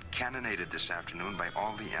 He's been cannonaded this afternoon by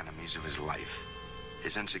all the enemies of his life.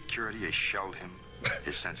 His insecurity has shelled him.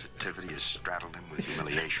 His sensitivity has straddled him with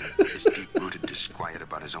humiliation. His deep-rooted disquiet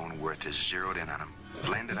about his own worth has zeroed in on him,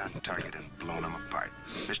 landed on target, and blown him apart.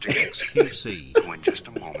 Mr. XQC, who in just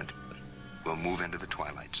a moment will move into the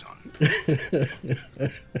Twilight Zone.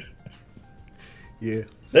 Yeah.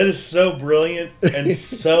 That is so brilliant and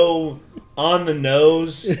so on the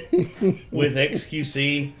nose with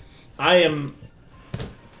XQC. I am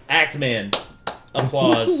Actman.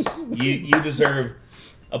 Applause. You deserve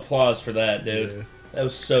applause for that, dude. Yeah. That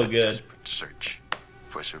was so good. Search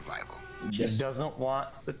for survival. She doesn't want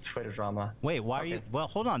the Twitter drama. Wait, why are you? Well,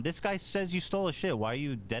 hold on. This guy says you stole his shit. Why are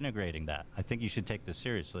you denigrating that? I think you should take this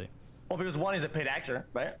seriously. Well, because one, he's a paid actor,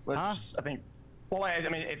 right? Which I think. Well, I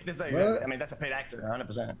mean, if this, I mean, that's a paid actor,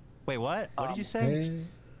 100%. Wait, what? What did you say?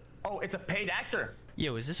 Oh, it's a paid actor.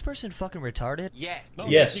 Yo, is this person fucking retarded? Yes. No,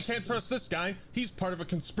 yes. You can't trust this guy. He's part of a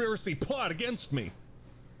conspiracy plot against me.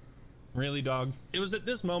 Really, dog? It was at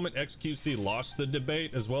this moment XQC lost the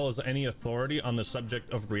debate as well as any authority on the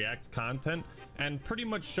subject of React content and pretty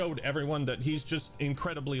much showed everyone that he's just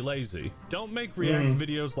incredibly lazy. Don't make React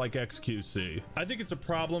videos like XQC. I think it's a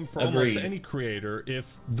problem for almost any creator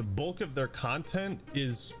if the bulk of their content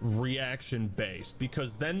is reaction based,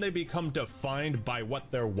 because then they become defined by what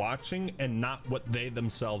they're watching and not what they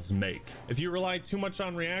themselves make. If you rely too much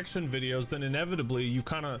on reaction videos, then inevitably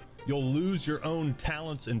you'll lose your own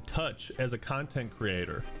talents and touch as a content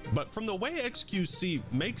creator. But from the way XQC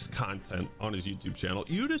makes content on his YouTube channel,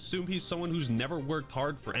 you'd assume he's someone who's never worked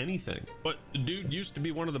hard for anything. But the dude used to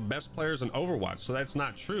be one of the best players in Overwatch, so that's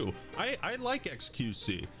not true. I like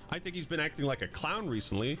XQC. I think he's been acting like a clown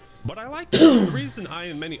recently, but I like him. The reason I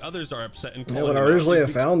and many others are upset and when originally I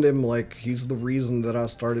found him, like, he's the reason that I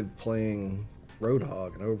started playing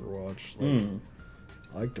Roadhog in Overwatch. Like,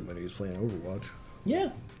 I liked him when he was playing Overwatch. Yeah.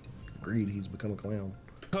 Agreed, he's become a clown.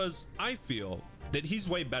 Because I feel that he's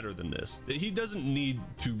way better than this. That he doesn't need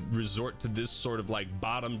to resort to this sort of like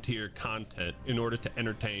bottom tier content in order to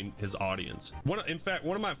entertain his audience. In fact,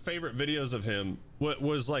 one of my favorite videos of him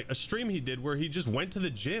was like a stream he did where he just went to the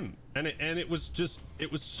gym, and it was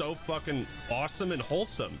so fucking awesome and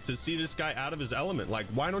wholesome to see this guy out of his element. Like,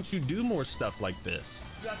 why don't you do more stuff like this?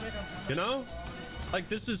 You know? Like,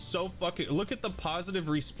 this is so fucking... Look at the positive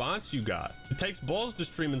response you got. It takes balls to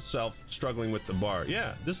stream himself struggling with the bar.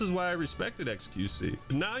 Yeah, this is why I respected XQC.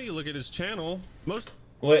 Now you look at his channel,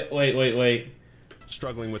 Wait.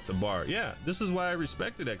 Struggling with the bar. Yeah, this is why I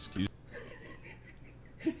respected XQC.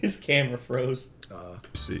 His camera froze.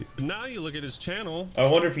 See. Now you look at his channel. I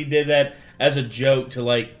wonder if he did that as a joke to,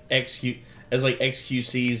 like,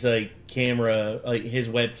 XQC's, like, camera, like, his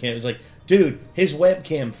webcam. It's like... Dude, his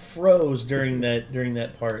webcam froze during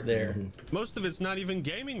that part there. Most of it's not even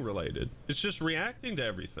gaming related. It's just reacting to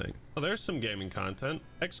everything. Well, there's some gaming content.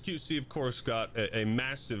 XQC, of course, got a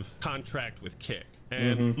massive contract with Kick.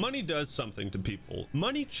 And money does something to people.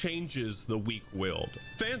 Money changes the weak-willed.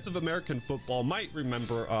 Fans of American football might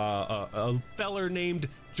remember a feller named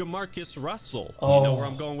Jamarcus Russell. You know where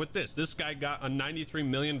I'm going with this. This guy got a $93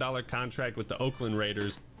 million contract with the Oakland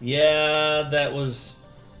Raiders. Yeah, that was...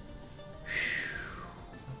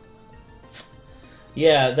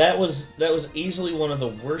 Yeah, that was easily one of the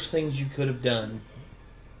worst things you could have done.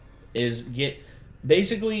 Is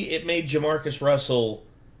basically it made Jamarcus Russell,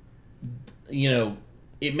 you know,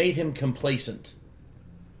 it made him complacent.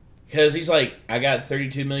 Because he's like, I got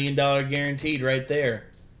 $32 million guaranteed right there.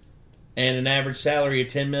 And an average salary of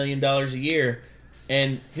 $10 million a year.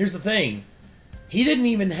 And here's the thing. He didn't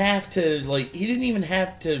even have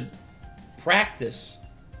to practice.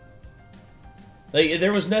 Like,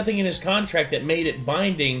 there was nothing in his contract that made it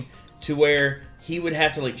binding to where he would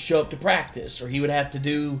have to, like, show up to practice, or he would have to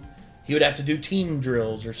do team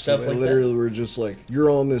drills or stuff like that. Literally were just like, you're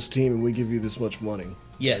on this team and we give you this much money.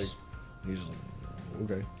 Yes. Like, he's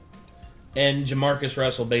like, okay. And Jamarcus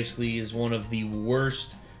Russell basically is one of the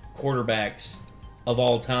worst quarterbacks of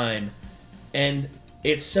all time. And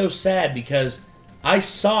it's so sad because I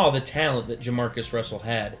saw the talent that Jamarcus Russell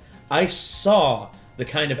had. I saw the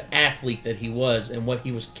kind of athlete that he was and what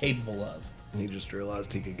he was capable of. He just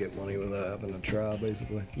realized he could get money without having to try,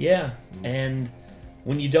 basically. Yeah, and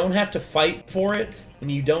when you don't have to fight for it, when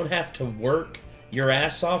you don't have to work your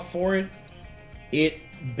ass off for it, it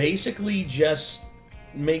basically just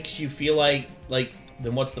makes you feel like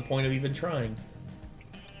then what's the point of even trying?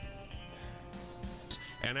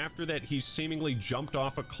 and after that he seemingly jumped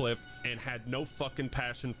off a cliff and had no fucking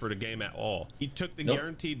passion for the game at all. He took the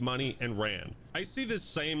guaranteed money and ran. I see this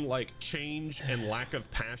same like change and lack of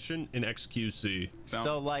passion in XQC.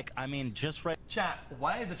 So like, I mean, just right. Chat,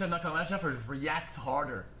 why is the chat not coming out for react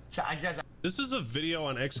harder? Chat, I guys. This is a video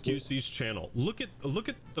on XQC's channel. Look at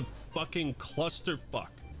the fucking clusterfuck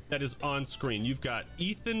that is on screen. You've got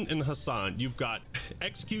Ethan and Hassan. You've got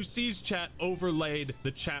XQC's chat overlaid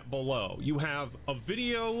the chat below. You have a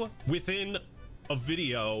video within a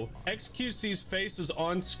video. XQC's face is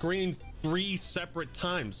on screen 3 separate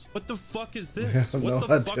times. What the fuck is this? What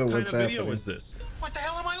the fuck kind of video is this? What the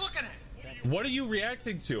hell am I looking at? What are you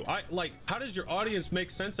reacting to? How does your audience make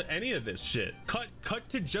sense of any of this shit? Cut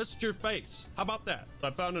to just your face. How about that? I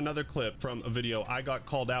found another clip from a video I got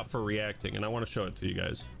called out for reacting, and I want to show it to you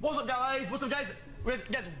guys. What's up, guys? What's up, guys?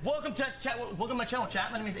 Guys, welcome to chat. Welcome to my channel,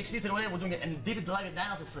 chat. My name is XC. Today we're doing it, and David live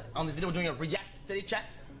analysis on this video. We're doing a react today, chat.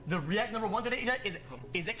 The react number 1 today, chat,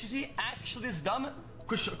 is XC actually this dumb?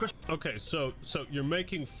 Okay, so you're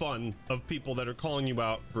making fun of people that are calling you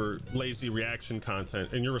out for lazy reaction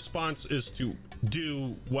content, and your response is to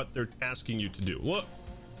do what they're asking you to do. Look.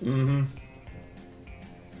 Mm-hmm.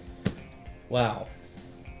 Wow.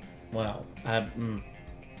 I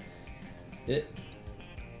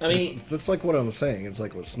mean, that's like what I'm saying. It's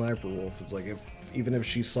like with Sniper Wolf. It's like even if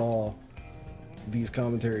she saw these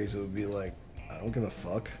commentaries, it would be like, I don't give a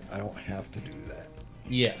fuck. I don't have to do that.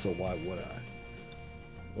 Yeah. So why would I?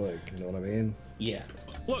 Like, you know what I mean? Yeah.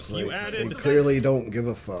 Look, like, you added... They clearly don't give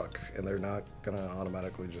a fuck, and they're not gonna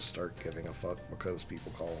automatically just start giving a fuck because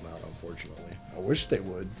people call them out, unfortunately. I wish they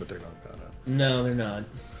would, but they're not gonna. No, they're not.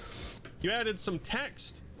 You added some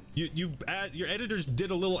text. Your editors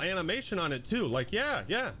did a little animation on it too. Like,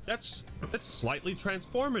 yeah, that's slightly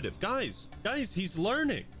transformative. Guys, he's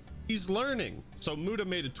learning. He's learning. So Muda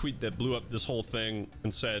made a tweet that blew up this whole thing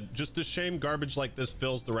and said, just a shame garbage like this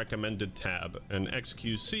fills the recommended tab. And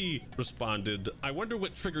XQC responded, I wonder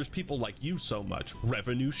what triggers people like you so much.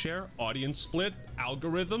 Revenue share, audience split,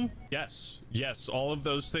 algorithm? Yes, all of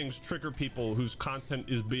those things trigger people whose content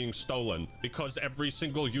is being stolen because every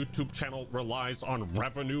single YouTube channel relies on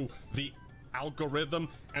revenue, the algorithm,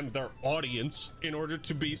 and their audience in order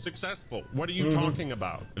to be successful. What are you talking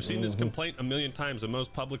about? I've seen this complaint a million times, and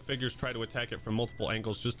most public figures try to attack it from multiple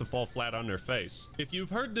angles just to fall flat on their face. If you've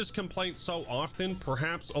heard this complaint so often,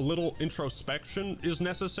 perhaps a little introspection is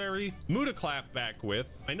necessary. Muda clap back with,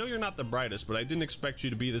 I know you're not the brightest, but I didn't expect you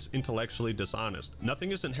to be this intellectually dishonest.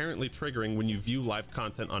 Nothing is inherently triggering when you view live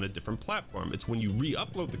content on a different platform. It's when you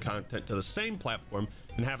re-upload the content to the same platform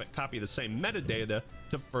and have it copy the same metadata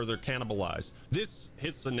to further cannibalize. This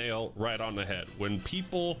hits the nail right on the head. When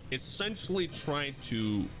people essentially try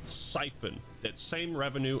to siphon that same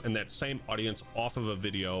revenue and that same audience off of a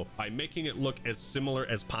video by making it look as similar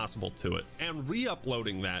as possible to it and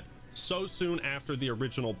re-uploading that so soon after the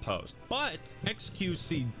original post. But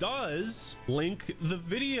XQC does link the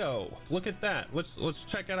video. Look at that. Let's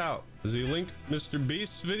check it out. Does he link Mr.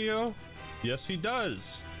 Beast's video? Yes, he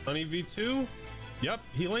does. Sunny V2? Yep,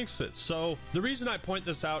 he links it. So the reason I point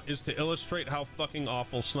this out is to illustrate how fucking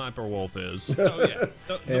awful Sniper Wolf is. So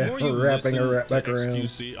yeah, the more you listen to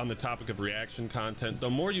XQC on the topic of reaction content, the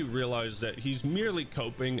more you realize that he's merely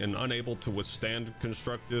coping and unable to withstand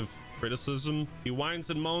constructive criticism. He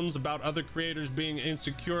whines and moans about other creators being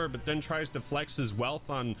insecure, but then tries to flex his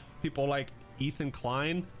wealth on people like Ethan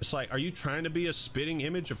Klein. It's like, are you trying to be a spitting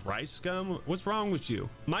image of rice scum? What's wrong with you?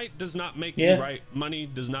 Might does not make you right. Money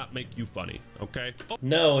does not make you funny. Okay?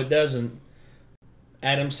 No, it doesn't.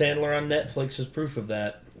 Adam Sandler on Netflix is proof of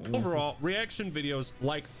that. Overall, reaction videos,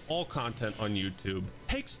 like all content on YouTube,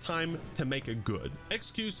 takes time to make a good.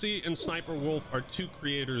 XQC and Sniper Wolf are two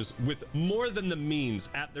creators with more than the means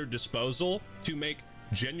at their disposal to make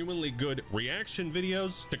genuinely good reaction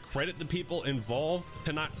videos, to credit the people involved,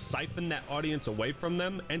 to not siphon that audience away from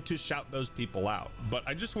them, and to shout those people out. But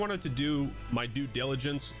I just wanted to do my due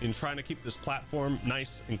diligence in trying to keep this platform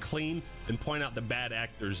nice and clean and point out the bad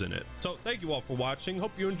actors in it. So thank you all for watching.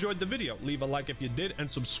 Hope you enjoyed the video. Leave a like if you did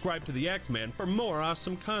and subscribe to The Act Man for more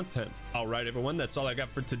awesome content. All right, everyone, that's all I got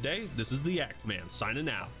for today. This is The Act Man signing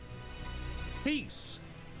out. Peace.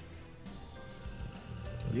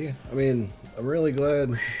 Yeah, I mean, I'm really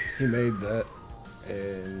glad he made that,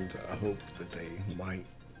 and I hope that they might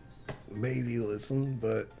maybe listen,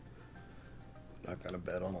 but I'm not gonna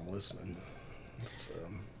bet on them listening. So,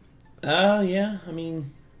 yeah, I mean,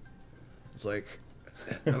 it's like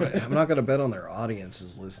I'm not gonna bet on their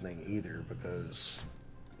audiences listening either, because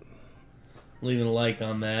leaving a like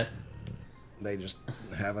on that, they just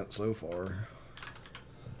haven't so far.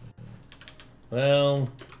 Well.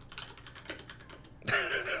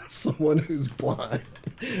 Someone who's blind.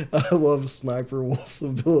 I love Sniper Wolf's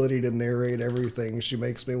ability to narrate everything. She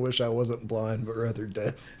makes me wish I wasn't blind, but rather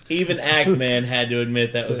deaf. Even Actman had to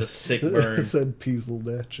admit that was a sick burn. Said Peasel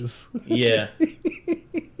Datches. Yeah.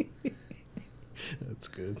 That's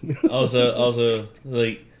good. Also,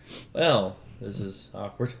 like, well, this is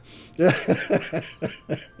awkward. Yeah,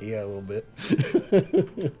 a little bit.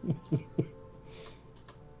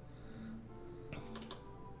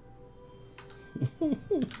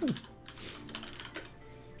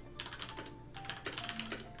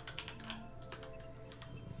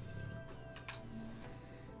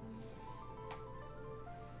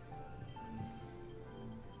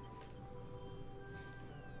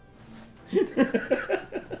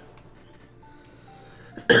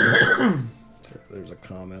 There's a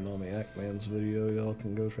comment on the Ackman's video y'all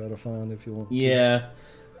can go try to find if you want. Yeah,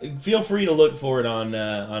 feel free to look for it on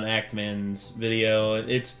Ackman's video.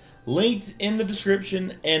 It's linked in the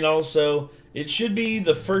description, and also it should be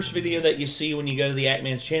the first video that you see when you go to the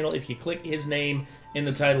Ackman's channel if you click his name in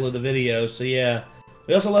the title of the video. So yeah,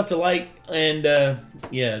 we also left a like, and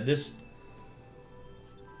yeah, this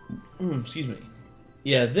excuse me,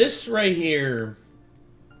 yeah, this right here,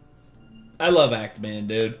 I love Ackman,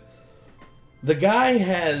 dude. The guy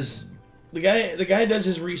has the guy does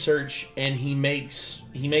his research, and he makes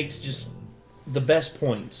just the best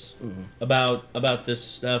points about this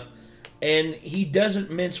stuff, and he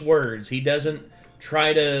doesn't mince words. He doesn't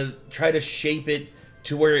try to shape it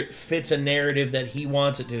to where it fits a narrative that he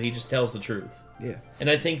wants it to. He just tells the truth. Yeah,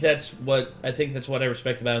 and I think that's what I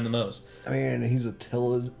respect about him the most. I mean, he's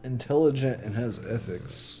intelligent and has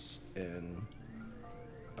ethics, and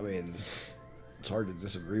I mean, it's hard to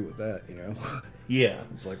disagree with that, you know? Yeah.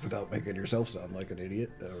 It's like without making yourself sound like an idiot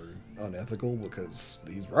or unethical, because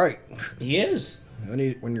he's right. He is. When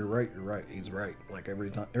you're right, you're right. He's right. Like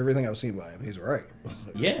everything I've seen by him, he's right.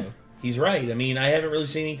 Yeah, so. He's right. I mean, I haven't really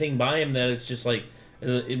seen anything by him that it's just like,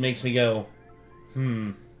 it makes me go,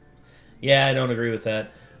 yeah, I don't agree with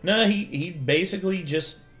that. No, he basically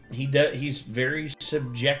just, he's very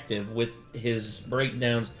subjective with his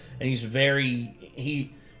breakdowns, and he's very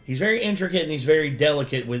intricate, and he's very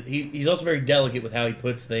delicate with he's also very delicate with how he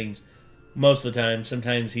puts things most of the time.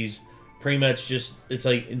 Sometimes he's pretty much just, it's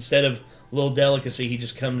like, instead of a little delicacy, he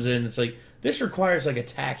just comes in, it's like, this requires like a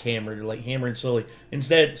tack hammer to like hammer it slowly.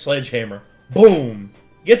 Instead, sledgehammer. Boom!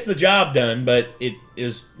 Gets the job done, but it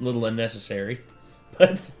is a little unnecessary.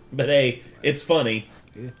 But hey, it's funny.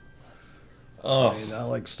 Yeah. Oh. I mean, I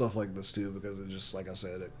like stuff like this too, because it just, like I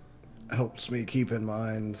said, it helps me keep in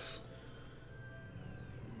mind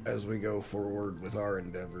as we go forward with our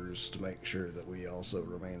endeavors to make sure that we also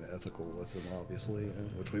remain ethical with them, obviously,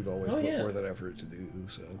 which we've always put forth an effort to do.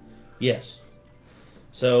 So yes.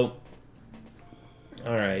 So,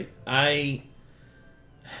 all right,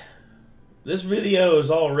 this video is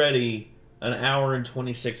already an hour and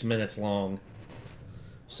 26 minutes long.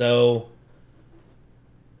 So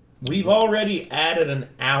we've already added an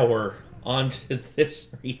hour onto this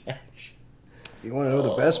reaction. You want to know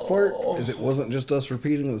the best part? Is it wasn't just us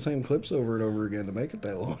repeating the same clips over and over again to make it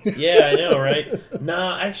that long. Yeah, I know, right?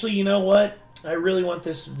 Nah, actually, you know what? I really want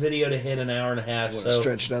this video to hit an hour and a half. So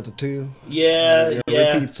stretch it out to 2. Yeah,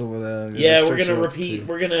 yeah. Repeat some of that. Yeah, we're gonna repeat.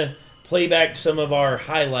 We're gonna play back some of our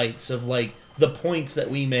highlights of like the points that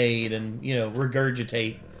we made, and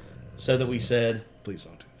regurgitate so that we said. Please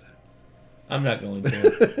don't do that. I'm not going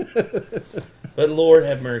to. But Lord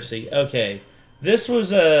have mercy. Okay. This was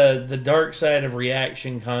the dark side of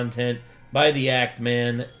reaction content by the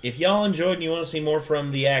Ackman. If y'all enjoyed and you want to see more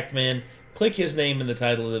from the Ackman, click his name in the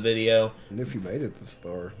title of the video. And if you made it this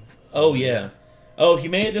far. Oh, yeah. Oh, if you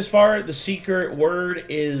made it this far, the secret word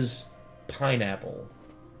is pineapple.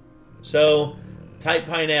 So, type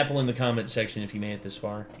pineapple in the comment section if you made it this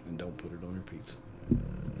far. And don't put it on your pizza.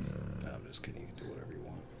 No, I'm just kidding. You can do whatever you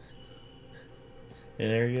want. And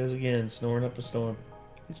there he goes again, snoring up a storm.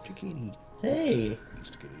 Mr. Kitty. Hey.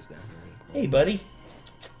 Mr. Kitty's down there. Hey, buddy.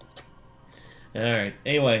 All right.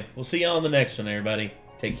 Anyway, we'll see y'all on the next one, everybody.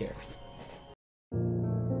 Take care.